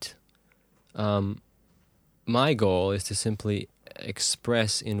write, my goal is to simply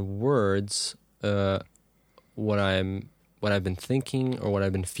express in words what I've been thinking or what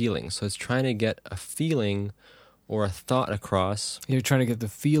I've been feeling. So it's trying to get a feeling or a thought across. You're trying to get the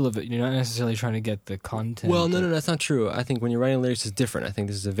feel of it. You're not necessarily trying to get the content. Well, no, that's not true. I think when you're writing lyrics, it's different. I think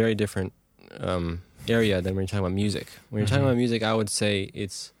this is a very different area than when you're talking about music. When you're talking about music, I would say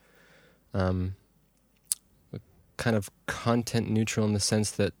it's kind of content neutral in the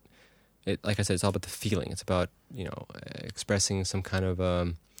sense that like I said, it's all about the feeling. It's about, expressing some kind of,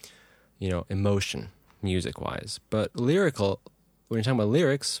 emotion music-wise. But lyrical, when you're talking about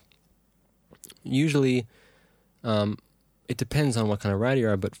lyrics, usually it depends on what kind of writer you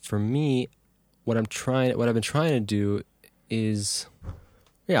are. But for me, what I've been trying to do is,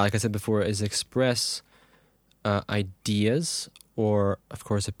 like I said before, is express ideas or, of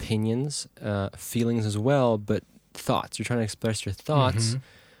course, opinions, feelings as well, but thoughts. You're trying to express your thoughts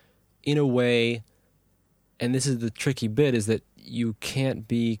in a way, and this is the tricky bit, is that you can't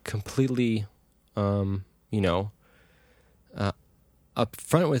be completely, up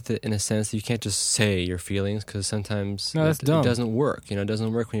front with it, in a sense that you can't just say your feelings, because sometimes it doesn't work. It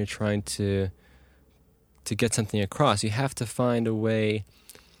doesn't work when you're trying to get something across. You have to find a way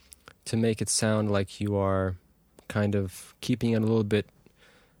to make it sound like you are kind of keeping it a little bit,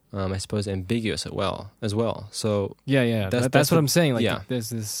 I suppose, ambiguous as well. So that's what I'm saying. Like, there's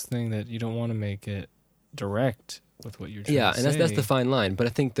this thing that you don't want to make it direct with what you're trying to say. Yeah, and that's the fine line. But I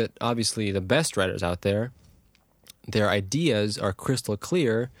think that obviously the best writers out there, their ideas are crystal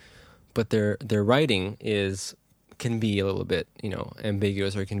clear, but their writing can be a little bit,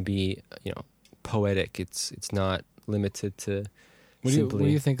 ambiguous, or it can be, poetic. It's not limited to. What do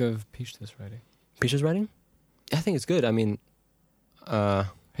you think of Pishta's writing? Pishta's writing? I think it's good. I mean, hey,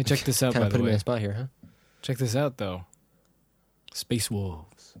 check this out. Kind by of put the him way. in a spot here, huh? Check this out, though. Space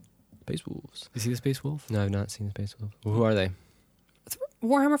Wolves. Space Wolves. You see the Space Wolf? No, I've not seen the Space Wolves. Who are they? It's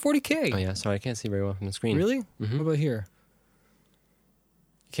Warhammer 40K. Oh yeah, sorry, I can't see very well from the screen. Really? Mm-hmm. What about here?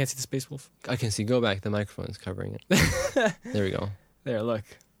 You can't see the Space Wolf? I can see. Go back. The microphone is covering it. There we go. There, look.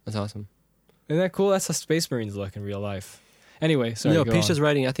 That's awesome. Isn't that cool? That's how Space Marines look in real life. Anyway, sorry. Pishta's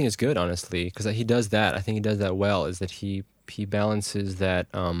writing, I think, is good, honestly, because he does that. I think he does that well. Is that he balances that.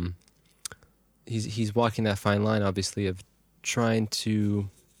 He's walking that fine line, obviously, of trying to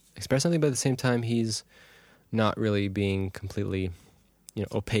express something, but at the same time, he's not really being completely,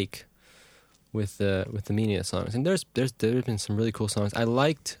 opaque with the meaning of the songs. And there's been some really cool songs. I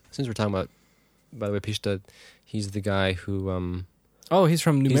liked, since we're talking about, by the way, Pishta, he's the guy who. He's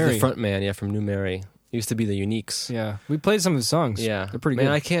from New Mary. He's the front man, from New Mary. He used to be the Uniques. Yeah, we played some of his songs. Yeah, they're pretty good.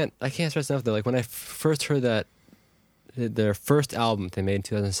 Man, I can't stress enough though. Like when I first heard their first album they made in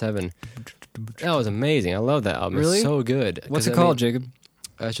 2007, that was amazing. I love that album. Really? It's so good. What's it called, Jacob?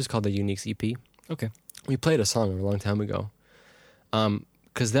 It's just called the Uniques EP. Okay. We played a song a long time ago.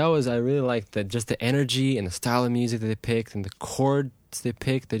 Because I really liked that, just the energy and the style of music that they picked and the chords they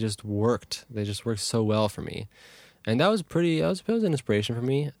picked. They just worked. They just worked so well for me. And that was an inspiration for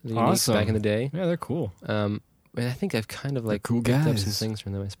me. The Uniques Awesome. back in the day. Yeah, they're cool. And I think I've kind of like cool picked up guys. some things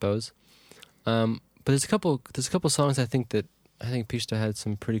from them, I suppose. But there's a couple songs I think Pishta had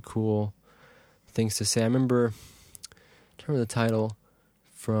some pretty cool things to say. I remember the title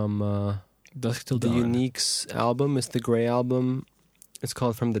from Dusk Till the Dawn. Uniques album. It's the Grey album. It's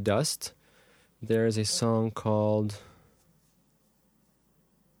called From the Dust. There is a song called.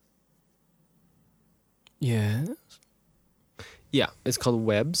 Yeah. Yeah, it's called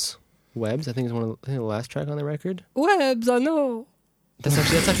Webs. Webs, I think is the last track on the record. Webs, I know. That's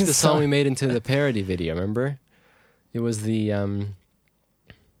actually the song we made into the parody video. Remember, it was the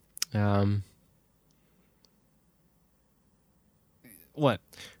What?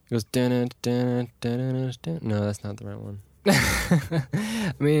 It goes dun dun dun dun. No, that's not the right one.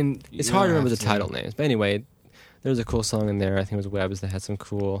 I mean, It's hard to remember the title names, but anyway, there was a cool song in there. I think it was Webs that had some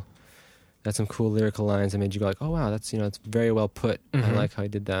cool lyrical lines that made you go like, "Oh wow, that's it's very well put." I like how he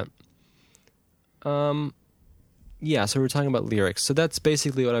did that. Yeah, so we're talking about lyrics. So that's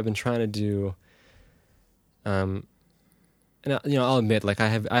basically what I've been trying to do. And I'll admit, like I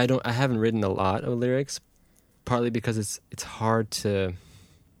haven't written a lot of lyrics, partly because it's hard to.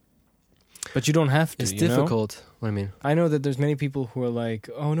 But you don't have to. It's difficult. What do I mean? I know that there's many people who are like,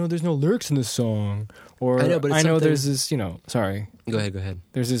 "Oh no, there's no lyrics in this song," or I know, but it's something- there's this, sorry, Go ahead.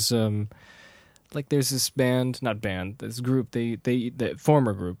 there's this there's this this group, the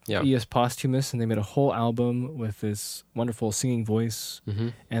former group, Yeah. ES Posthumous, and they made a whole album with this wonderful singing voice, Mm-hmm.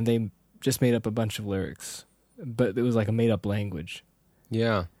 and they just made up a bunch of lyrics, but it was like a made up language.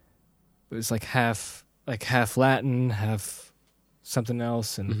 Yeah. It was like half Latin, half something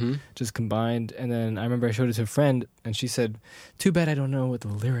else, and Mm-hmm. just combined. And then I remember I showed it to a friend, and she said, "Too bad I don't know what the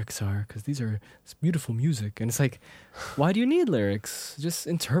lyrics are, because it's beautiful music." And it's like, why do you need lyrics? Just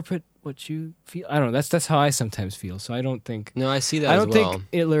interpret what you feel. I don't know. That's how I sometimes feel. So I don't think No, I see that I as don't well.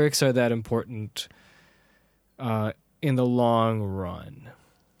 think lyrics are that important in the long run.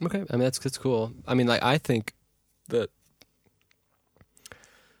 Okay, I mean that's cool. I mean, like I think that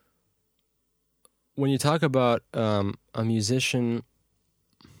when you talk about a musician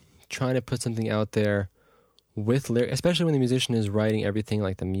trying to put something out there with lyrics, especially when the musician is writing everything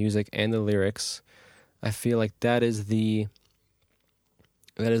like the music and the lyrics, I feel like that is the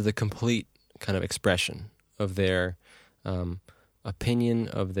complete kind of expression of their opinion,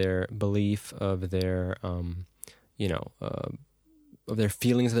 of their belief, of their of their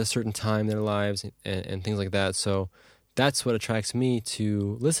feelings at a certain time in their lives and things like that. So that's what attracts me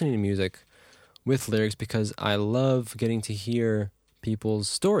to listening to music with lyrics, because I love getting to hear people's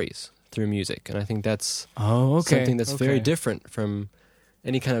stories through music. And I think that's something that's very different from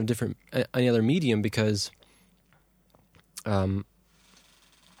any other medium, because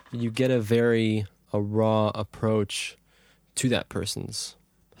you get a raw approach to that person's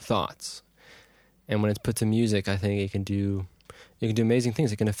thoughts. And when it's put to music, I think it can do amazing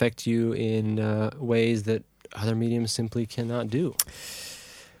things. It can affect you in ways that other mediums simply cannot do.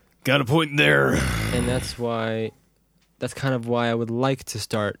 Got a point there. And that's kind of why I would like to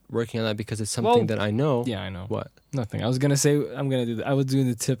start working on that, because it's something that I know. Yeah, I know. What? Nothing. I was gonna say I'm gonna do that. I was doing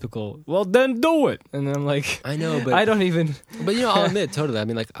the typical. Well, then do it. And then I'm like, I know, but I don't even. But I'll admit, totally. I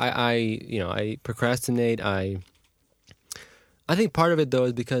mean, like I procrastinate. I think part of it though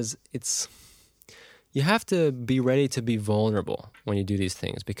is because you have to be ready to be vulnerable when you do these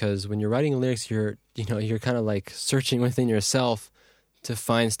things, because when you're writing lyrics, you're kind of like searching within yourself to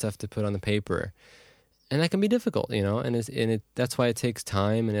find stuff to put on the paper, and that can be difficult, and that's why it takes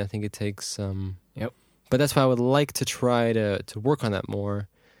time, and I think it takes Yep. But that's why I would like to try to work on that more,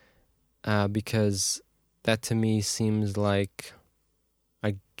 because that to me seems like,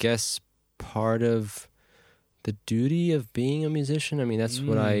 I guess, part of the duty of being a musician. I mean, that's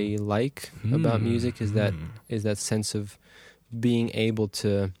what I like about music, is that sense of being able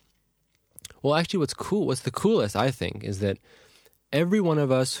to. Well, actually, what's the coolest, I think, is that every one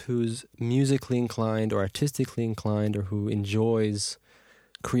of us who's musically inclined or artistically inclined, or who enjoys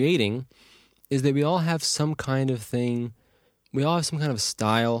creating, is that we all have some kind of thing. We all have some kind of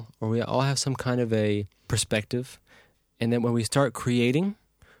style, or we all have some kind of a perspective, and then when we start creating,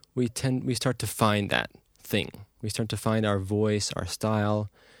 we start to find that thing. We start to find our voice, our style,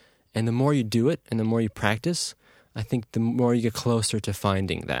 and the more you do it and the more you practice, I think the more you get closer to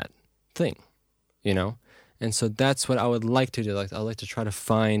finding that thing, And so that's what I would like to do. Like, I'd like to try to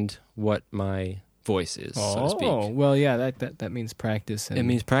find what my voice is, so to speak. Oh, well, yeah, that means practice. It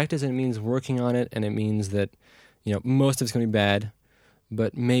means practice, and it means working on it, and it means that, most of it's going to be bad,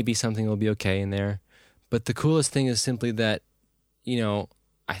 but maybe something will be okay in there. But the coolest thing is simply that,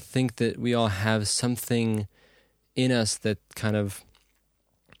 I think that we all have something in us that kind of,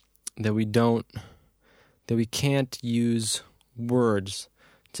 that we can't use words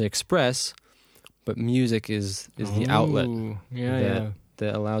to express, but music is the outlet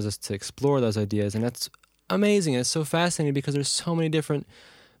that allows us to explore those ideas. And that's amazing. It's so fascinating, because there's so many different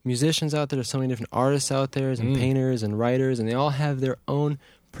musicians out there, there's so many different artists out there, and painters and writers, and they all have their own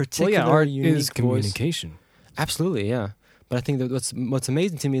particular art unique is communication. voice. Absolutely, yeah. But I think that what's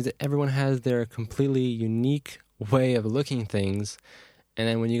amazing to me is that everyone has their completely unique way of looking things, and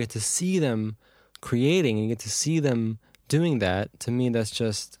then when you get to see them creating, and you get to see them doing that, to me that's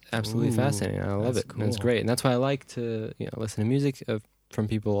just absolutely fascinating. I love it. Cool. And it's great, and that's why I like to listen to music from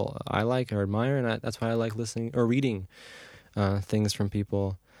people I like or admire, and that's why I like listening or reading things from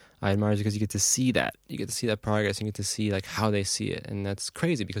people I admire, because you get to see that. You get to see that progress, and you get to see like how they see it, and that's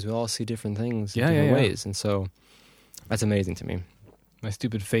crazy, because we all see different things in different ways, and so that's amazing to me. My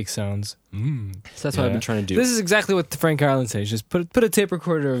stupid fake sounds. So that's what I've been trying to do. This is exactly what Frank Ireland says. Just put a tape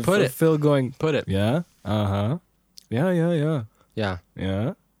recorder of Phil going. Put it. Yeah. Yeah. Yeah.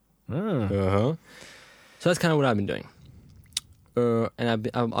 Yeah. So that's kind of what I've been doing. And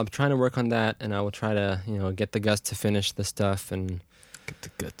I'm trying to work on that, and I will try to get the guts to finish the stuff and Get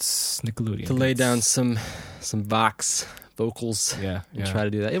the guts. Nickelodeon. to lay guts. down some Vox vocals Yeah. and try to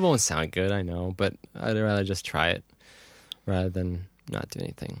do that. It won't sound good, I know, but I'd rather just try it rather than not do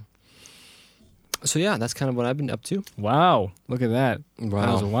anything. So yeah, that's kind of what I've been up to. Wow. Look at that. That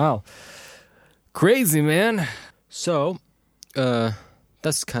was a Wow. wow. Crazy, man. So,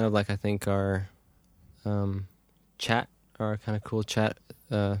 that's kind of like, I think, our chat, our kind of cool chat,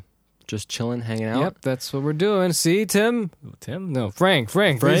 just chilling, hanging out. Yep, that's what we're doing. See, Tim? No, Frank.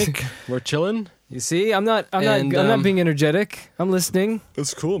 Frank, we're chilling. You see, I'm not And, being energetic. I'm listening.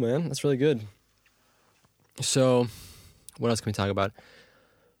 That's cool, man. That's really good. So, what else can we talk about?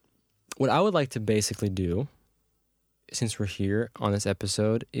 What I would like to basically do, since we're here on this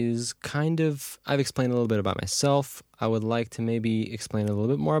episode, is I've explained a little bit about myself. I would like to maybe explain a little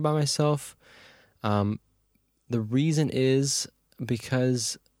bit more about myself. The reason is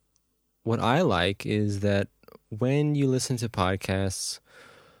because what I like is that when you listen to podcasts,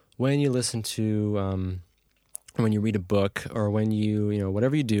 when you listen to, when you read a book, or when you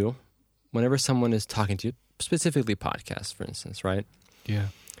whatever you do, whenever someone is talking to you, specifically podcasts, for instance, right? Yeah.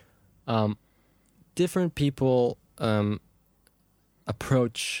 Different people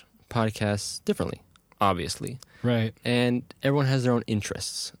approach podcasts differently, obviously. Right. And everyone has their own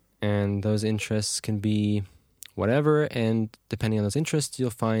interests. And those interests can be whatever. And depending on those interests, you'll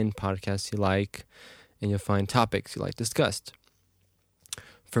find podcasts you like, and you'll find topics you like discussed.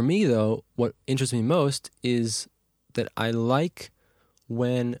 For me, though, what interests me most is that I like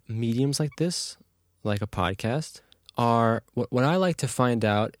when mediums like this, like a podcast, are what I like to find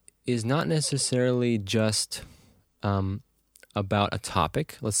out is not necessarily just about a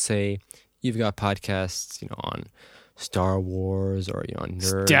topic. Let's say you've got podcasts, on Star Wars, or on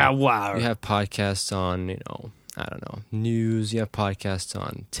nerd. Star Wars. You have podcasts on, I don't know, news. You have podcasts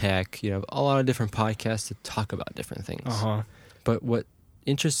on tech. You have a lot of different podcasts that talk about different things. Uh-huh. But what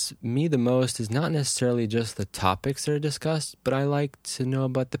interests me the most is not necessarily just the topics that are discussed, but I like to know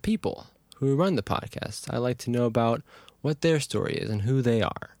about the people who run the podcast. I like to know about what their story is and who they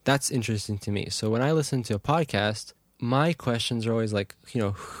are. That's interesting to me. So when I listen to a podcast, my questions are always like,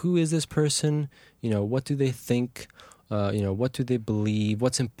 who is this person? What do they think? What do they believe?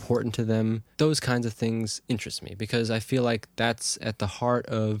 What's important to them? Those kinds of things interest me because I feel like that's at the heart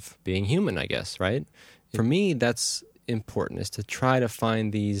of being human, I guess, right? For me, that's important, is to try to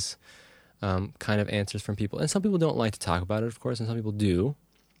find these kind of answers from people. And some people don't like to talk about it, of course, and some people do.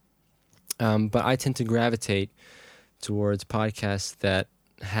 But I tend to gravitate towards podcasts that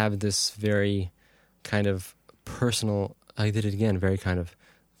have this very kind of personal, very kind of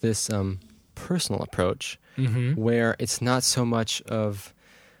this personal approach, where it's not so much of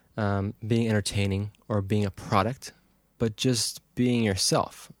being entertaining or being a product, but just being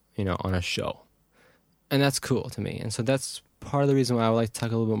yourself, on a show. And that's cool to me. And so that's part of the reason why I would like to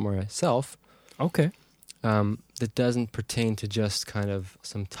talk a little bit more myself. Okay. That doesn't pertain to just kind of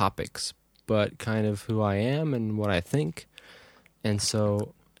some topics, but kind of who I am and what I think. And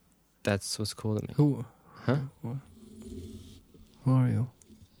so that's what's cool to me. Who? Huh? Who are you?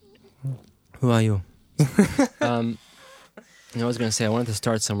 Who are you? I was going to say, I wanted to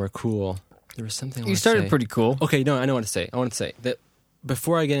start somewhere cool. There was something I You wanted to started say. pretty cool. Okay, no, I know what to say. I want to say that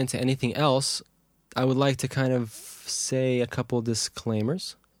before I get into anything else, I would like to kind of say a couple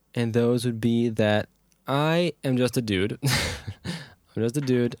disclaimers. And those would be that I am just a dude. I'm just a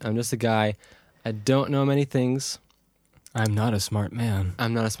dude. I'm just a guy. I don't know many things. I'm not a smart man.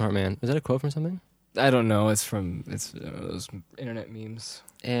 I'm not a smart man. Is that a quote from something? I don't know. It's those internet memes.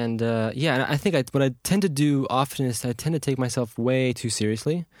 And and I think what I tend to do often is I tend to take myself way too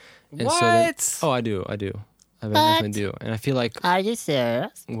seriously. And What? So that, I do. I definitely do. And I feel like Are you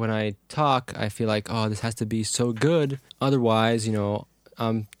serious? when I talk, I feel like, this has to be so good. Otherwise,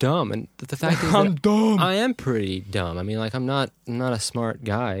 I'm dumb. And the fact is I'm that dumb. I am pretty dumb. I mean, like, I'm not a smart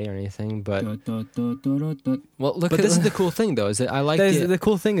guy or anything, but Well, look. but this is the cool thing, though, is that I like the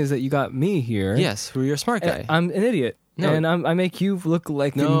cool thing is that you got me here. Yes, who you're a smart guy. I'm an idiot. No. And I make you look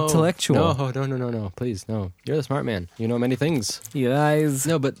like an intellectual. No, please, no. You're the smart man. You know many things. You guys.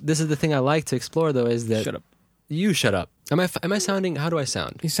 No, but this is the thing I like to explore, though, is that... Shut up. You shut up. Am I sounding... How do I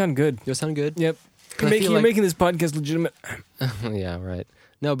sound? You sound good. You sound good? Yep. 'Cause I feel You're like- making this podcast legitimate. Yeah, right.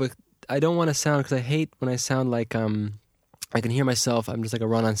 No, but I don't want to sound... Because I hate when I sound like... I can hear myself. I'm just like a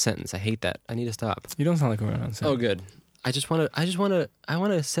run-on sentence. I hate that. I need to stop. You don't sound like a run-on set. Oh, good. I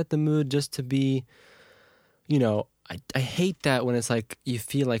want to set the mood just to be... I hate that when it's like you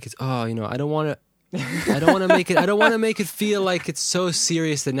feel like it's I don't want to make it feel like it's so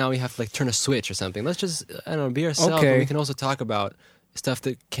serious that now we have to like turn a switch or something. Let's just be ourselves. Okay. And we can also talk about stuff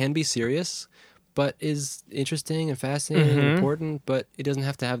that can be serious, but is interesting and fascinating and Mhm. important, but it doesn't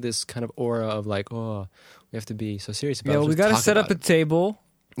have to have this kind of aura of like, oh, we have to be so serious about it. Yeah, well, we Just got to talk set up about a table.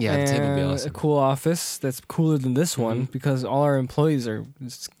 Yeah, the table would be and awesome. A cool office that's cooler than this one Mhm. because all our employees are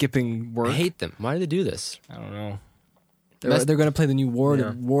skipping work. I hate them. Why do they do this? I don't know. That's- They're going to play the new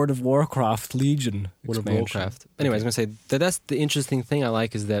Yeah. World of Warcraft Legion World of expansion. Warcraft. Anyway, I was going to say that's the interesting thing I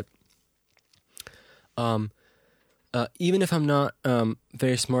like is that even if I'm not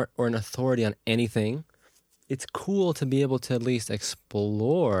very smart or an authority on anything, it's cool to be able to at least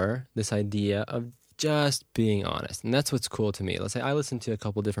explore this idea of just being honest. And that's what's cool to me. Let's say I listen to a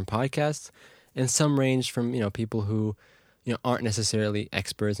couple different podcasts, and some range from, people who, aren't necessarily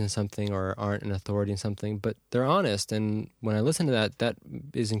experts in something or aren't an authority in something, but they're honest. And when I listen to that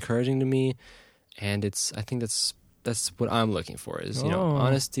is encouraging to me. And I think that's what I'm looking for is,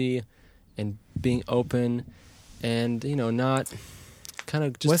 honesty and being open and, not kind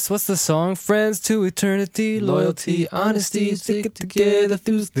of just What's the song? Friends to eternity, loyalty, honesty, stick it together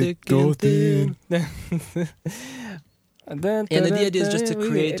through thick and thin. And the idea is just to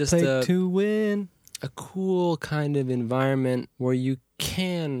create just to win. a cool kind of environment where you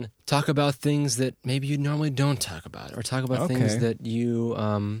can talk about things that maybe you normally don't talk about, or talk about things Okay. that you,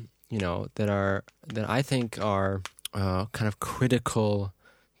 that I think are kind of critical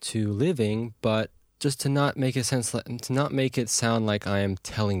to living, but just to not make it sound like I am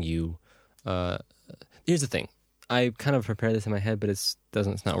telling you. Here's the thing: I kind of prepared this in my head, but it's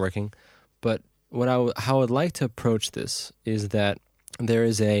not working. But how I would like to approach this is that there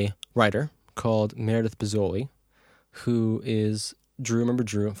is a writer called Meredith Bozzoli, who is Drew. Remember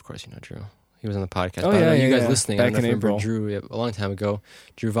Drew? Of course, you know Drew. He was on the podcast. Oh, But I know yeah, you guys yeah. listening. Back I don't know in if you remember April. Drew a long time ago.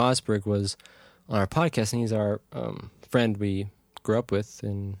 Drew Vosberg was on our podcast, and he's our friend we grew up with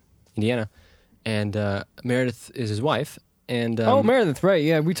in Indiana. And Meredith is his wife. And Meredith, right?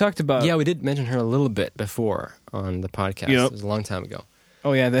 Yeah, we talked about. yeah, we did mention her a little bit before on the podcast. Yep. It was a long time ago.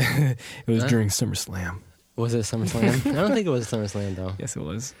 Oh yeah, it was Huh? during SummerSlam. Was it SummerSlam? I don't think it was SummerSlam though. Yes, it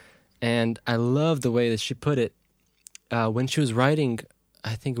was. And I love the way that she put it. When she was writing,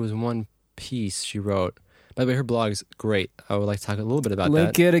 I think it was one piece she wrote. By the way, her blog is great. I would like to talk a little bit about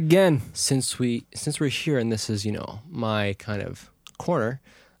Link that. it again. Since we're here and this is, my kind of corner,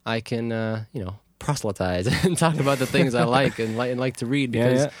 I can, proselytize and talk about the things I like and like to read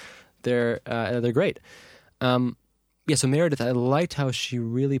because they're great. So Meredith, I liked how she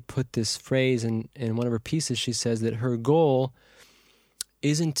really put this phrase in one of her pieces. She says that her goal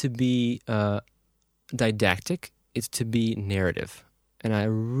isn't to be didactic, it's to be narrative. And I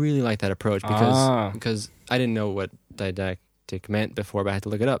really like that approach because I didn't know what didactic meant before, but I had to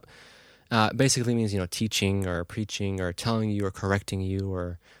look it up. Basically means, teaching or preaching or telling you or correcting you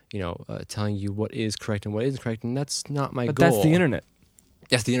or, telling you what is correct and what isn't correct. And that's not my But goal. that's the internet.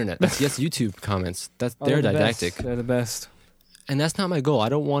 That's the internet. That's YouTube comments. They're the didactic. best. They're the best. And that's not my goal. I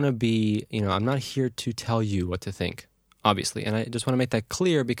don't want to be, I'm not here to tell you what to think, obviously. And I just want to make that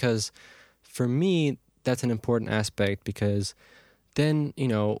clear because for me, that's an important aspect because then,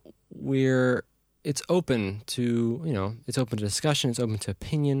 it's open to, it's open to discussion, it's open to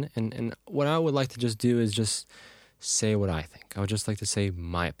opinion. And what I would like to just do is just say what I think. I would just like to say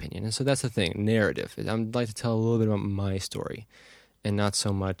my opinion. And so that's the thing, narrative. I'd like to tell a little bit about my story and not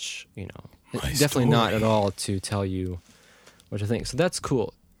so much, definitely not at all to tell you what to think. So that's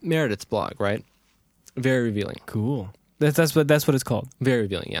cool. Meredith's blog, right? Very revealing. Cool. That's what it's called. Very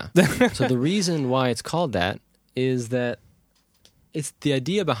revealing, yeah. So the reason why it's called that is that it's the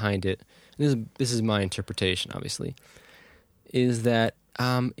idea behind it. And this is my interpretation, obviously. Is that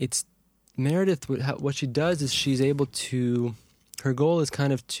it's Meredith? What she does is she's able to. Her goal is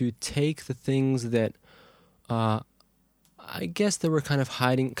kind of to take the things that, I guess, that we're kind of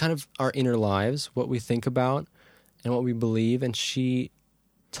hiding, kind of our inner lives, what we think about, and what we believe, and she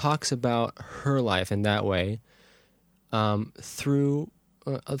talks about her life in that way. Through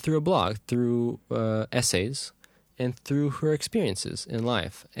a blog, through essays, and through her experiences in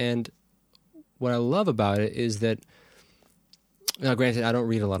life. And what I love about it is that, now granted, I don't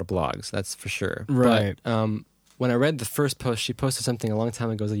read a lot of blogs, that's for sure. Right. But when I read the first post, she posted something a long time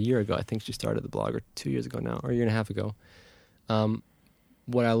ago, it was a year ago. I think she started the blog, or 2 years ago now, or a year and a half ago.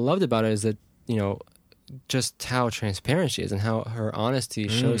 What I loved about it is that, just how transparent she is and how her honesty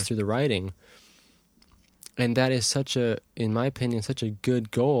shows through the writing. And that is in my opinion, such a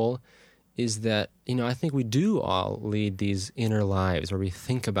good goal, is that, I think we do all lead these inner lives where we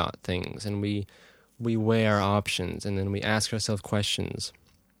think about things and we weigh our options and then we ask ourselves questions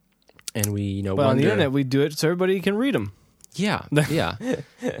and we, Well, wonder. on the internet, we do it so everybody can read them. Yeah, yeah.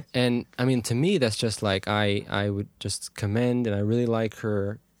 And I mean, to me, that's just like, I would just commend, and I really like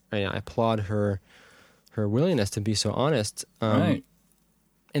her I applaud her willingness to be so honest. Right.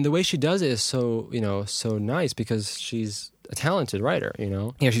 And the way she does it is so, so nice because she's a talented writer,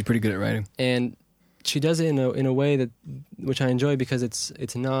 Yeah, she's pretty good at writing. and she does it in a way which I enjoy because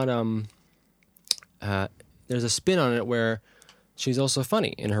it's not there's a spin on it where she's also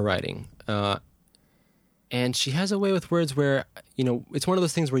funny in her writing, and she has a way with words where it's one of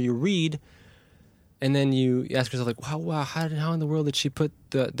those things where you read and then you ask yourself like, wow, how in the world did she put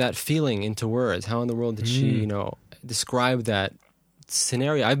that feeling into words? How in the world did she describe that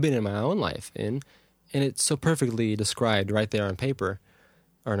scenario I've been in my own life in, and it's so perfectly described right there on paper,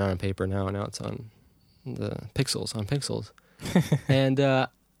 or not on paper now it's on the pixels, and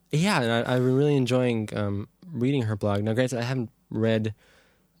and I've been really enjoying reading her blog. Now granted, I haven't read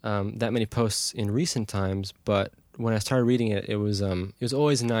that many posts in recent times, but when I started reading it, it was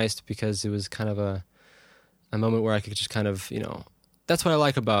always nice because it was kind of a moment where I could just kind of, that's what I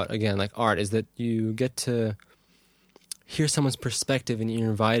like about, again, like art, is that you get to hear someone's perspective and you're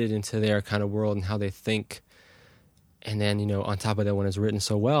invited into their kind of world and how they think. And then, on top of that, when it's written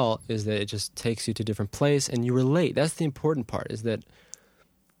so well, is that it just takes you to a different place and you relate. That's the important part, is that,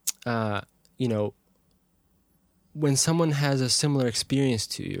 when someone has a similar experience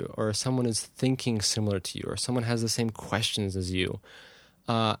to you, or someone is thinking similar to you, or someone has the same questions as you,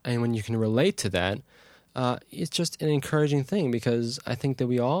 and when you can relate to that, it's just an encouraging thing, because I think that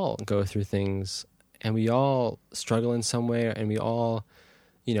we all go through things and we all struggle in some way, and we all,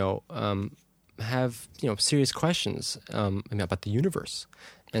 have, serious questions about the universe.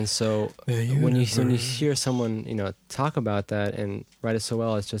 And so when you hear someone, talk about that and write it so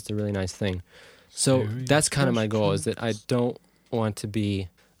well, it's just a really nice thing. So that's kind of my goal, is that I don't want to be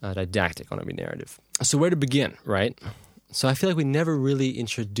didactic. I want to be narrative. So where to begin, right? So I feel like we never really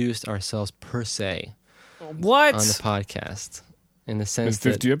introduced ourselves per se What? on the podcast, in the sense It's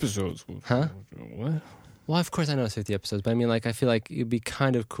 50 episodes. Huh? What? Well, of course I know it's 50 episodes, but I mean, like, I feel like it'd be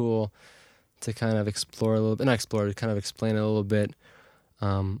kind of cool to kind of explore a little bit, not explore, to kind of explain it a little bit.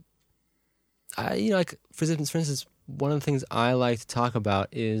 Like, for instance, one of the things I like to talk about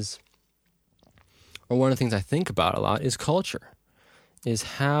is, or one of the things I think about a lot, is culture. Is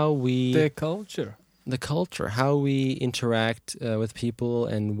how we... The culture. The culture, how we interact with people,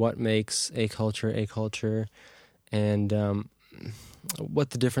 and what makes a culture, and what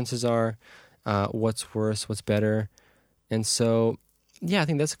the differences are, what's worse, what's better. And so, yeah, I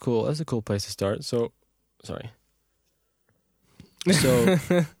think that's a cool place to start. So, sorry. So,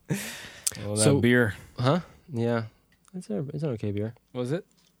 Well, that beer. Huh? Yeah. It's an okay beer. Was it?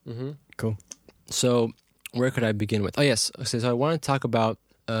 Mm-hmm. Cool. So, where could I begin with? Oh, yes. So I want to talk about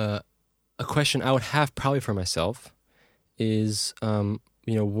a question I would have probably for myself is,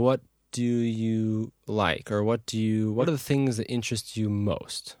 what do you like, or what are the things that interest you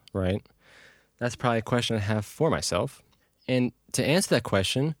most, right? That's probably a question I have for myself. And to answer that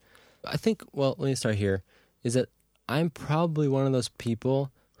question, I think, well, let me start here, is that I'm probably one of those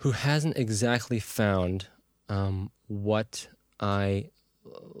people who hasn't exactly found what I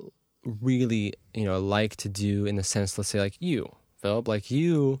really, like to do, in the sense, let's say, like you, Philip, like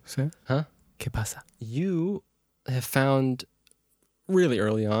you, ¿Sí? huh? ¿Qué pasa? You have found really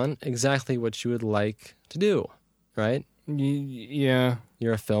early on exactly what you would like to do, right? Yeah.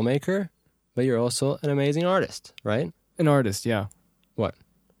 You're a filmmaker, but you're also an amazing artist, right? An artist, yeah. What?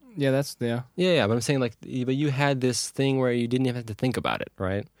 Yeah, that's, yeah. Yeah, but I'm saying, like, but you had this thing where you didn't even have to think about it,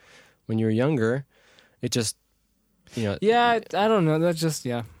 right? When you were younger, it just, Yeah, I don't know. That's just,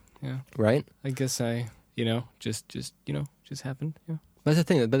 yeah. Right? I guess just happened, yeah. That's the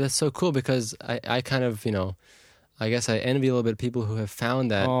thing, but that's so cool, because I kind of, I guess I envy a little bit people who have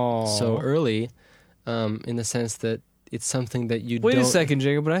found that so early, in the sense that it's something that you Wait don't... a second,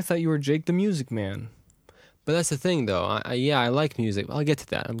 Jacob, but I thought you were Jake the Music Man. But that's the thing, though. I like music. I'll get to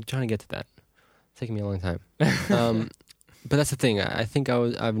that. I'm trying to get to that. It's taking me a long time. But that's the thing. I think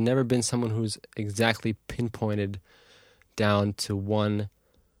I've never been someone who's exactly pinpointed down to one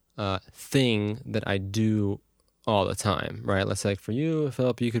thing that I do all the time, right? Let's say, like, for you,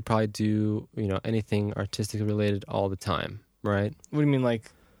 Philip, you could probably do, anything artistically related all the time, right? What do you mean, like,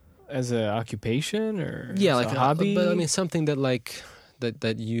 as an occupation, or yeah, as like a hobby? But I mean, something that, like,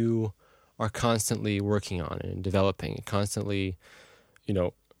 that you are constantly working on and developing, and constantly,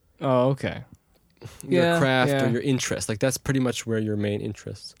 Oh, okay. your craft yeah. or your interest. Like, that's pretty much where your main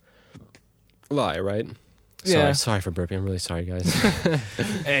interests lie, right? Yeah. Sorry for burping. I'm really sorry, guys.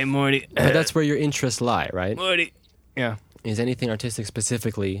 Hey, Morty. But that's where your interests lie, right? Morty. Yeah. Is anything artistic,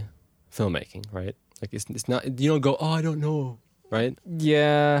 specifically filmmaking, right? Like, it's not, you don't go, oh, I don't know, right?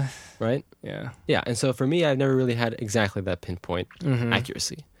 Yeah. Right? Yeah. Yeah, and so for me, I've never really had exactly that pinpoint Mm-hmm.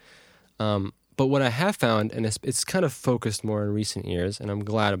 accuracy. But what I have found, and it's kind of focused more in recent years, and I'm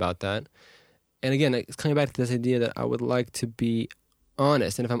glad about that. And again, it's coming back to this idea that I would like to be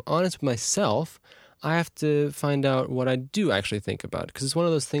honest. And if I'm honest with myself, I have to find out what I do actually think about. Because it's one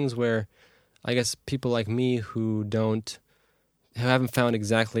of those things where I guess people like me who haven't found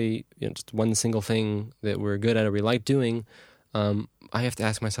exactly just one single thing that we're good at or we like doing, I have to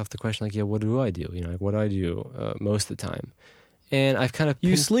ask myself the question like, yeah, what do I do? What do I do most of the time? And I've kind of...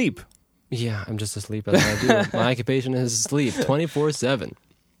 You sleep. Yeah, I'm just asleep. That's what I do. My occupation is sleep 24/7.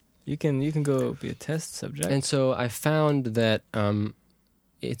 You can go be a test subject. And so I found that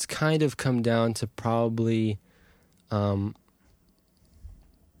it's kind of come down to probably...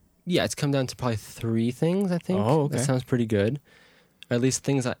 it's come down to probably 3 things, I think. Oh, okay. That sounds pretty good. Or at least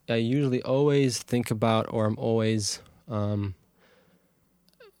things I usually always think about, or I'm always... something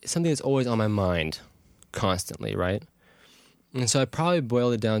that's always on my mind constantly, right? And so I probably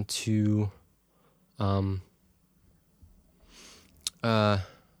boiled it down to...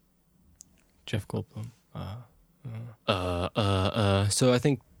 Jeff Goldblum. So I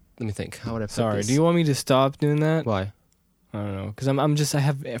think... Let me think. How would I put Sorry, this? do you want me to stop doing that? Why? I don't know, because I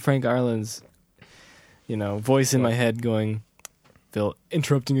have Frank Ireland's, voice in my head going, Phil,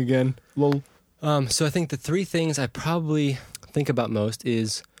 interrupting again, lol. So I think the 3 things I probably think about most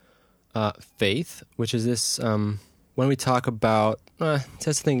is faith, which is this, when we talk about, that's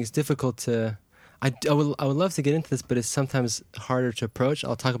the thing, it's difficult to, I would love to get into this, but it's sometimes harder to approach.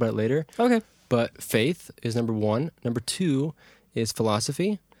 I'll talk about it later. Okay. But faith is number 1. Number 2 is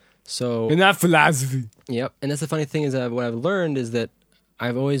philosophy. So... And not philosophy. Yep. And that's the funny thing is that what I've learned is that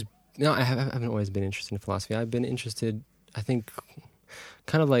I've always... No, I haven't always been interested in philosophy. I've been interested, I think,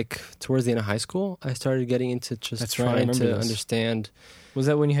 kind of like towards the end of high school. I started getting into just trying to understand... Was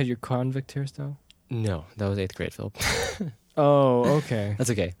that when you had your convict hairstyle? No, that was 8th grade, Philip. Oh, okay. That's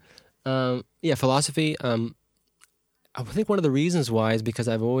okay. Philosophy. I think one of the reasons why is because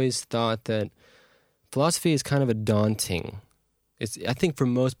I've always thought that philosophy is kind of a daunting... I think for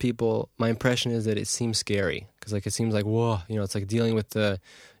most people, my impression is that it seems scary because it seems like, whoa, it's like dealing with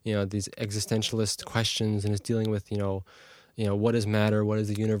these existentialist questions, and it's dealing with, what is matter? What is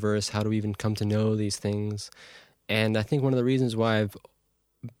the universe? How do we even come to know these things? And I think one of the reasons why I've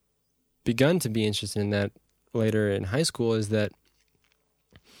begun to be interested in that later in high school is that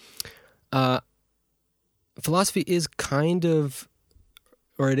philosophy is kind of,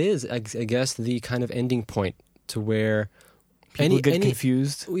 or it is, I guess, the kind of ending point to where People get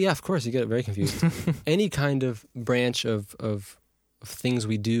confused. Yeah, of course, you get very confused. Any kind of branch of things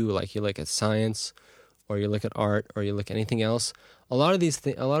we do, like you look at science, or you look at art, or you look at anything else. A lot of these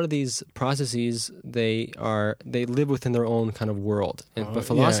processes, they live within their own kind of world. But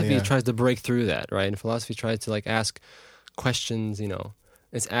philosophy tries to break through that, right? And philosophy tries to ask questions.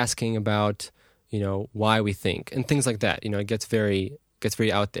 It's asking about why we think and things like that. It gets very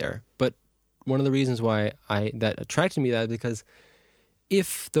out there, but. One of the reasons why that attracted me to that is because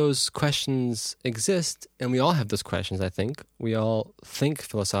if those questions exist, and we all have those questions, I think, we all think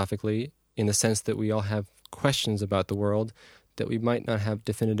philosophically in the sense that we all have questions about the world that we might not have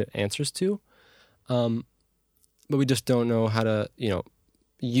definitive answers to, but we just don't know how to,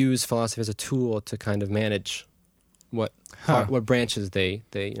 use philosophy as a tool to kind of manage what branches they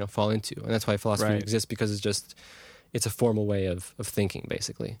fall into. And that's why philosophy exists, because it's a formal way of thinking,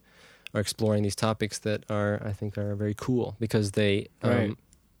 basically. Or exploring these topics that I think are very cool because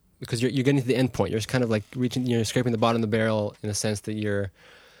because you're getting to the end point. You're just kind of like you're scraping the bottom of the barrel in the sense that you're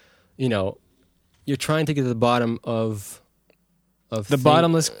trying to get to the bottom of the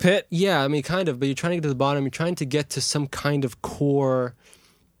bottomless pit. Yeah, I mean, kind of, but you're trying to get to the bottom. You're trying to get to some kind of core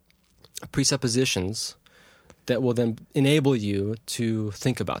presuppositions that will then enable you to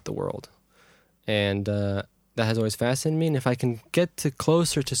think about the world, and. That has always fascinated me, and if I can get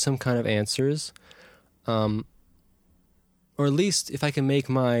closer to some kind of answers, or at least if I can make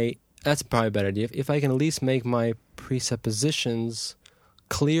that's probably a better idea, if I can at least make my presuppositions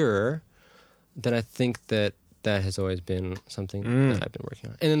clearer, then I think that has always been something that I've been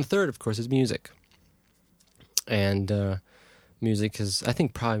working on. And then the third, of course, is music. And music has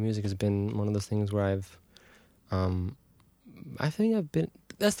been one of those things where I've been...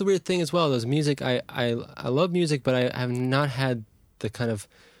 That's the weird thing as well. Those music, I love music, but I have not had the kind of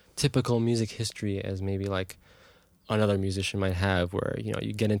typical music history as maybe like another musician might have, where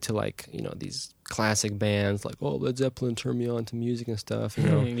you get into these classic bands like Led Zeppelin turned me on to music and stuff.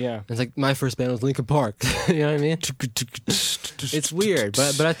 Yeah, and it's like my first band was Linkin Park. You know what I mean? It's weird,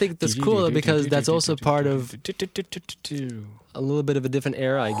 but I think that's cool because that's also part of a little bit of a different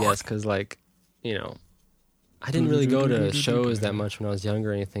era, I guess, because I didn't really go to shows that much when I was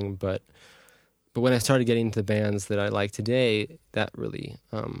younger or anything, but when I started getting into the bands that I like today, that really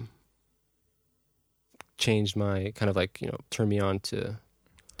changed my kind of like, turned me on to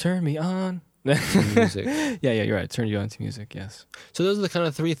music. Yeah, you're right. Turned you on to music, yes. So those are the kind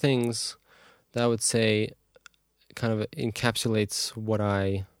of three things that I would say kind of encapsulates what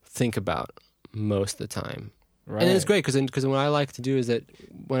I think about most of the time. Right. And it's great because what I like to do is that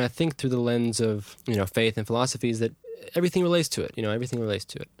when I think through the lens of, faith and philosophy, is that everything relates to it. Everything relates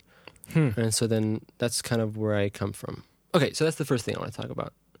to it. And so then that's kind of where I come from. Okay, so that's the first thing I want to talk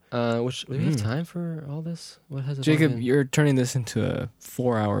about. Do we have time for all this? What has it Jacob, been? you're turning this into a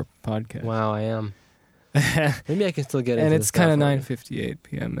 4-hour podcast. Wow, I am. Maybe I can still get into and this it's kind of stuff. 9:58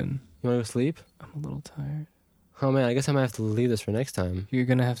 p.m. and You want to go sleep? I'm a little tired. Oh man, I guess I might have to leave this for next time. You're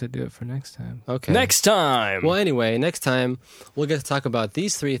going to have to do it for next time. Okay. Next time! Well, anyway, next time we'll get to talk about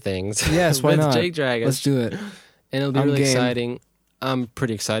these three things. Yes, why with not? Jake Dragon. Let's do it. And it'll be I'm really game. exciting. I'm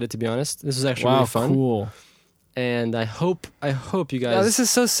pretty excited, to be honest. This is actually really fun. Cool. And I hope you guys... Oh, this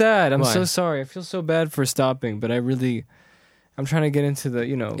is so sad. I'm Why? so sorry. I feel so bad for stopping, but I'm trying to get into the,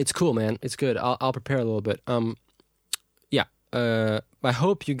 It's cool, man. It's good. I'll prepare a little bit. I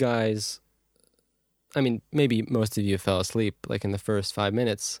hope you guys... I mean, maybe most of you fell asleep, like in the first 5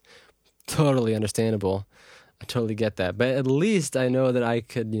 minutes. Totally understandable. I totally get that. But at least I know that I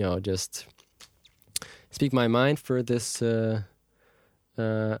could, just speak my mind for this,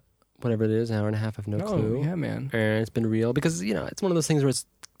 whatever it is, an hour and a half of no clue. Yeah, man. And it's been real because, it's one of those things where it's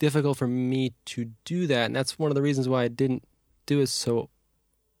difficult for me to do that. And that's one of the reasons why I didn't do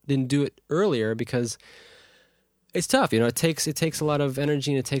it earlier, because it's tough. It takes a lot of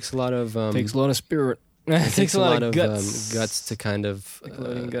energy and it takes a lot of... takes a lot of spirit. It takes a lot of guts. guts to kind of...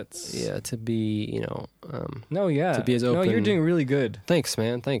 guts. Yeah, to be, No, yeah. to be as No, you're open- doing really good. Thanks,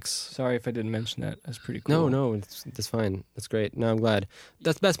 man. Thanks. Sorry if I didn't mention that. That's pretty cool. No, that's fine. That's great. No, I'm glad.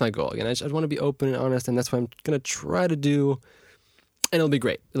 That's my goal. Again, I just want to be open and honest, and that's what I'm going to try to do. And it'll be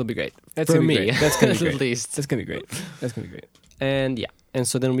great. It'll be great. That's for gonna be me. great. That's gonna be great. At least. That's going to be great. That's going to be great. And yeah. And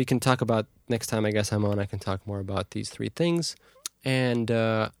so then we can talk about, next time I guess I'm on, I can talk more about these three things. And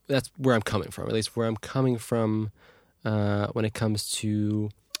that's where I'm coming from, at least where I'm coming from when it comes to,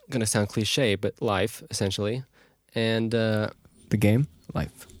 going to sound cliche, but life, essentially. And The game?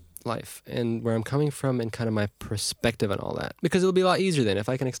 Life. And where I'm coming from and kind of my perspective on all that. Because it'll be a lot easier then. If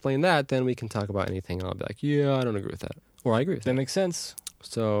I can explain that, then we can talk about anything and I'll be like, yeah, I don't agree with that. Or I agree with that. That makes sense.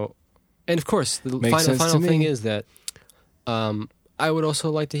 So, and of course, the Makes sense final to thing me. is that I would also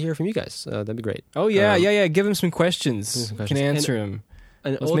like to hear from you guys. That'd be great. Oh, yeah. Give him some questions. some We questions. can answer him.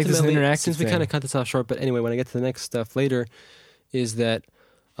 And Let's make this an ultimately, interactive since we thing. kind of cut this off short, but anyway, when I get to the next stuff later, is that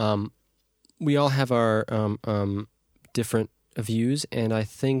we all have our different views, and I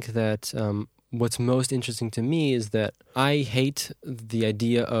think that what's most interesting to me is that I hate the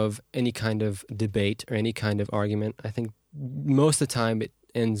idea of any kind of debate or any kind of argument. I think most of the time it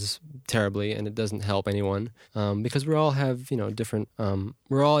ends terribly and it doesn't help anyone because we all have different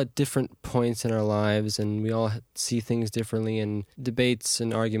we're all at different points in our lives and we all see things differently, and debates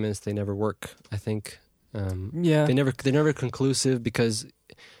and arguments, they never work. I think Yeah. they're never conclusive because,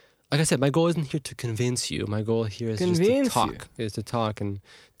 like I said, my goal isn't here to convince you. My goal here is just to Convince talk, and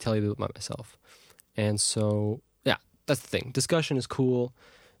tell you about myself. And so, yeah, that's the thing. Discussion is cool,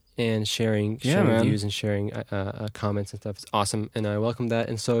 and sharing man. views and sharing comments and stuff is awesome, and I welcome that.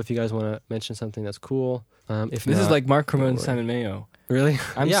 And so, if you guys want to mention something, that's cool. If This not, is like Mark Kermode and worry. Simon Mayo. really,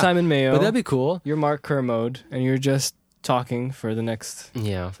 I'm yeah, Simon Mayo. but that'd be cool. You're Mark Kermode, and you're just talking for the next...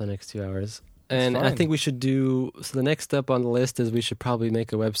 Yeah, for the next 2 hours. And I fine. think we should do. So the next step on the list is we should probably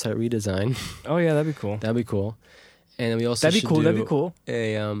make a website redesign. Oh, yeah, that'd be cool. That'd be cool. And we also That'd be should cool. do That'd be cool.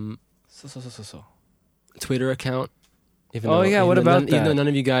 a So. Twitter account. Even Oh, though, yeah, even what though about Even though that? none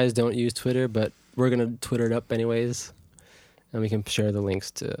of you guys don't use Twitter, but we're gonna Twitter it up anyways, and we can share the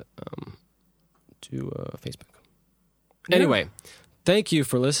links to Facebook. Yeah. Anyway, thank you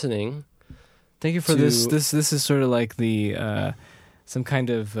for listening. Thank you for to- this. This is sort of like the some kind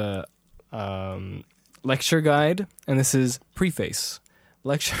of lecture guide, and this is preface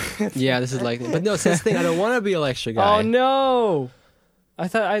lecture. Yeah, this is like, but no, it's this thing. I don't want to be a lecture guy. Oh no! I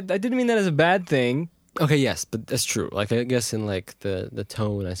thought I didn't mean that as a bad thing. Okay, yes, but that's true. Like, I guess in like the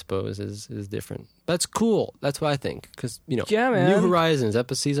tone, I suppose, is different. That's cool. That's what I think. Because Yeah, man. New Horizons,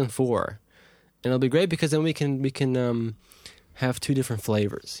 season 4, and it'll be great because then we can have two different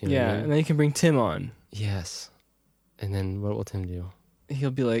flavors. You know what I Yeah, mean? and then you can bring Tim on. Yes. And then what will Tim do?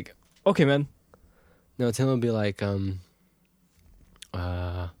 He'll be like, "Okay, man." No, Tim will be like,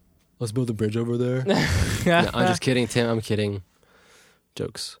 let's build a bridge over there. No, I'm just kidding, Tim. I'm kidding.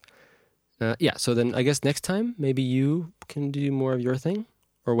 Jokes. Yeah, so then I guess next time, maybe you can do more of your thing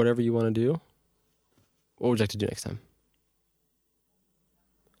or whatever you want to do. What would you like to do next time?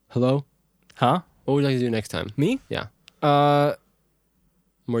 Hello? Huh? What would you like to do next time? Me? Yeah. What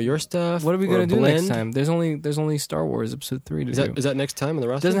More your stuff? are we or gonna a do next blend? time? There's only Star Wars Episode 3 to do. Is that next time on the It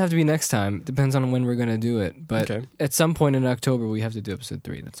roster? doesn't have to be next time. It depends on when we're gonna do it. But Okay. at some point in October, we have to do Episode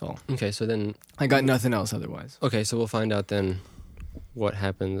 3. That's all. Okay, so then... I got nothing else otherwise. Okay, so we'll find out then what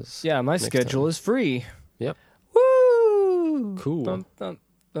happens. Yeah, my next schedule time. is free. Yep. Woo! Cool. Bump, bump,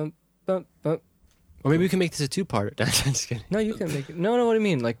 bump, bump, bump. Or maybe we can make this a two-parter. I'm just kidding. No, you can make it. No, what do you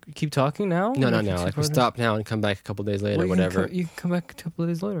mean? Like, keep talking now? No, Make it Like we two-parter? stop now and come back a couple days later, Well, whatever. You can come back a couple of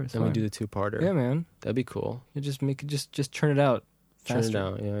days later. It's And we fine. do the two-parter. Yeah, man. That'd be cool. You just make it. Just turn it out. Turn it faster.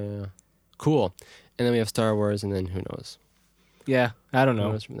 out. Yeah. Cool. And then we have Star Wars, and then who knows? Yeah, I don't Who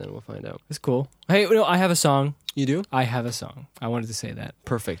know. knows from then? We'll find out. It's cool. Hey, no, I have a song. You do? I have a song. I wanted to say that.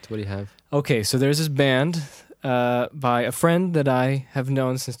 Perfect. What do you have? Okay, so there's this band by a friend that I have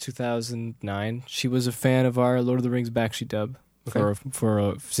known since 2009. She was a fan of our Lord of the Rings backstreet dub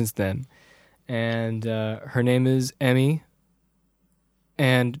for since then, and her name is Emmy.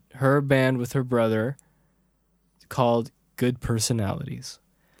 And her band with her brother called Good Personalities,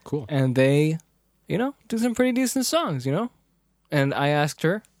 Cool. and they, do some pretty decent songs, And I asked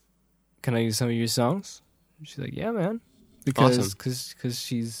her, "Can I use some of your songs?" She's like, "Yeah, man," because Awesome. because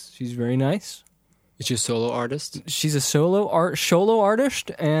she's very nice. Is she a solo artist? She's a solo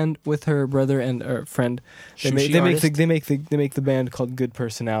artist, and with her brother and her friend, they Sushi make the band called Good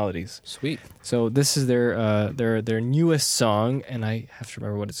Personalities. Sweet. So this is their newest song, and I have to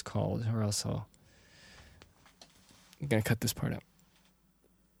remember what it's called, or else I'm gonna cut this part out.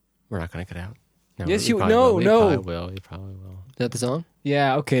 We're not going to cut out. No, Yes, we you- probably no, will. no. You probably will. Is that the song?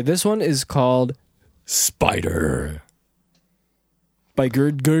 Yeah, okay. This one is called Spider by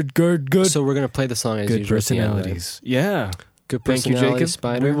Good So we're going to play the song as Good usual at the end, right? Personalities. Yeah. Good Thank you, Personality, Jacob.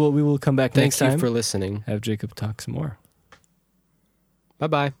 Spider. We will come back Thank next you time. for listening. Have Jacob talk some more.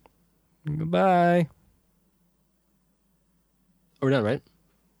 Bye-bye. Goodbye. We're done, right?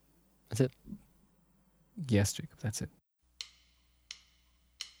 That's it. Yes, Jacob. That's it.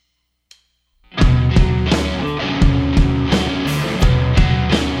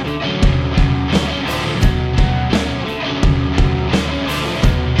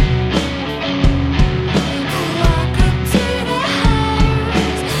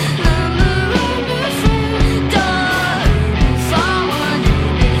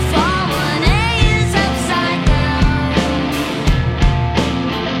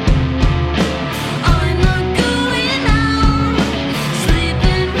 I'm not going out.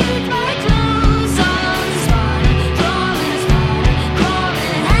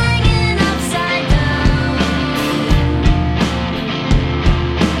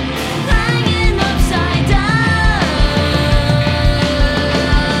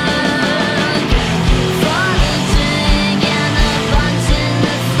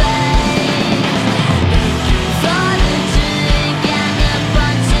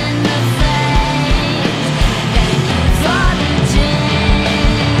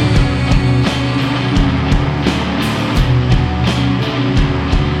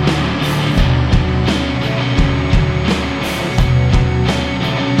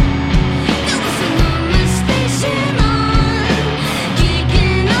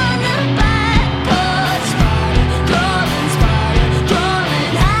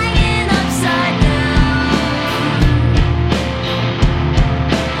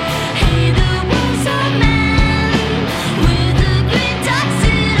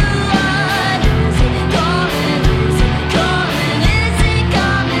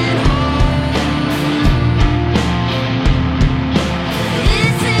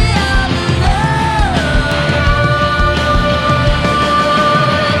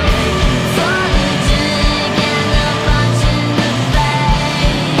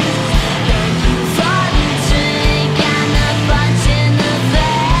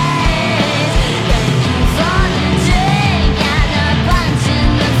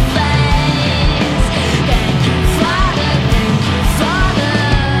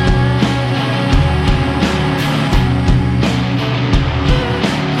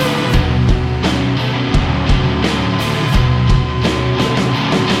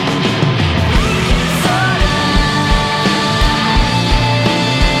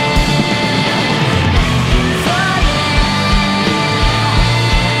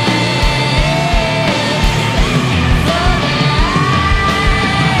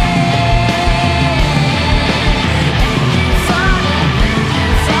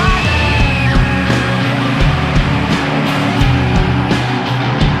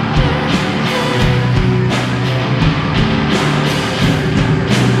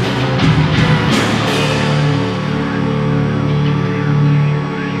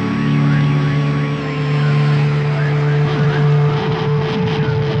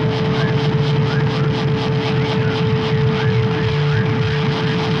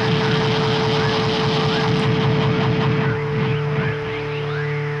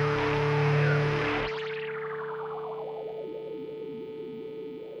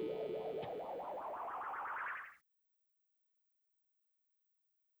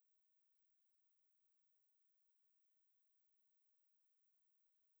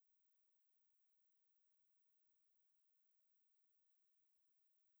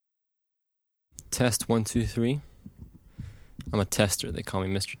 Test 1, 2, 3. I'm a tester. They call me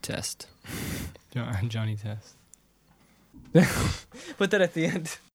Mr. Test. Johnny Test. Put that at the end.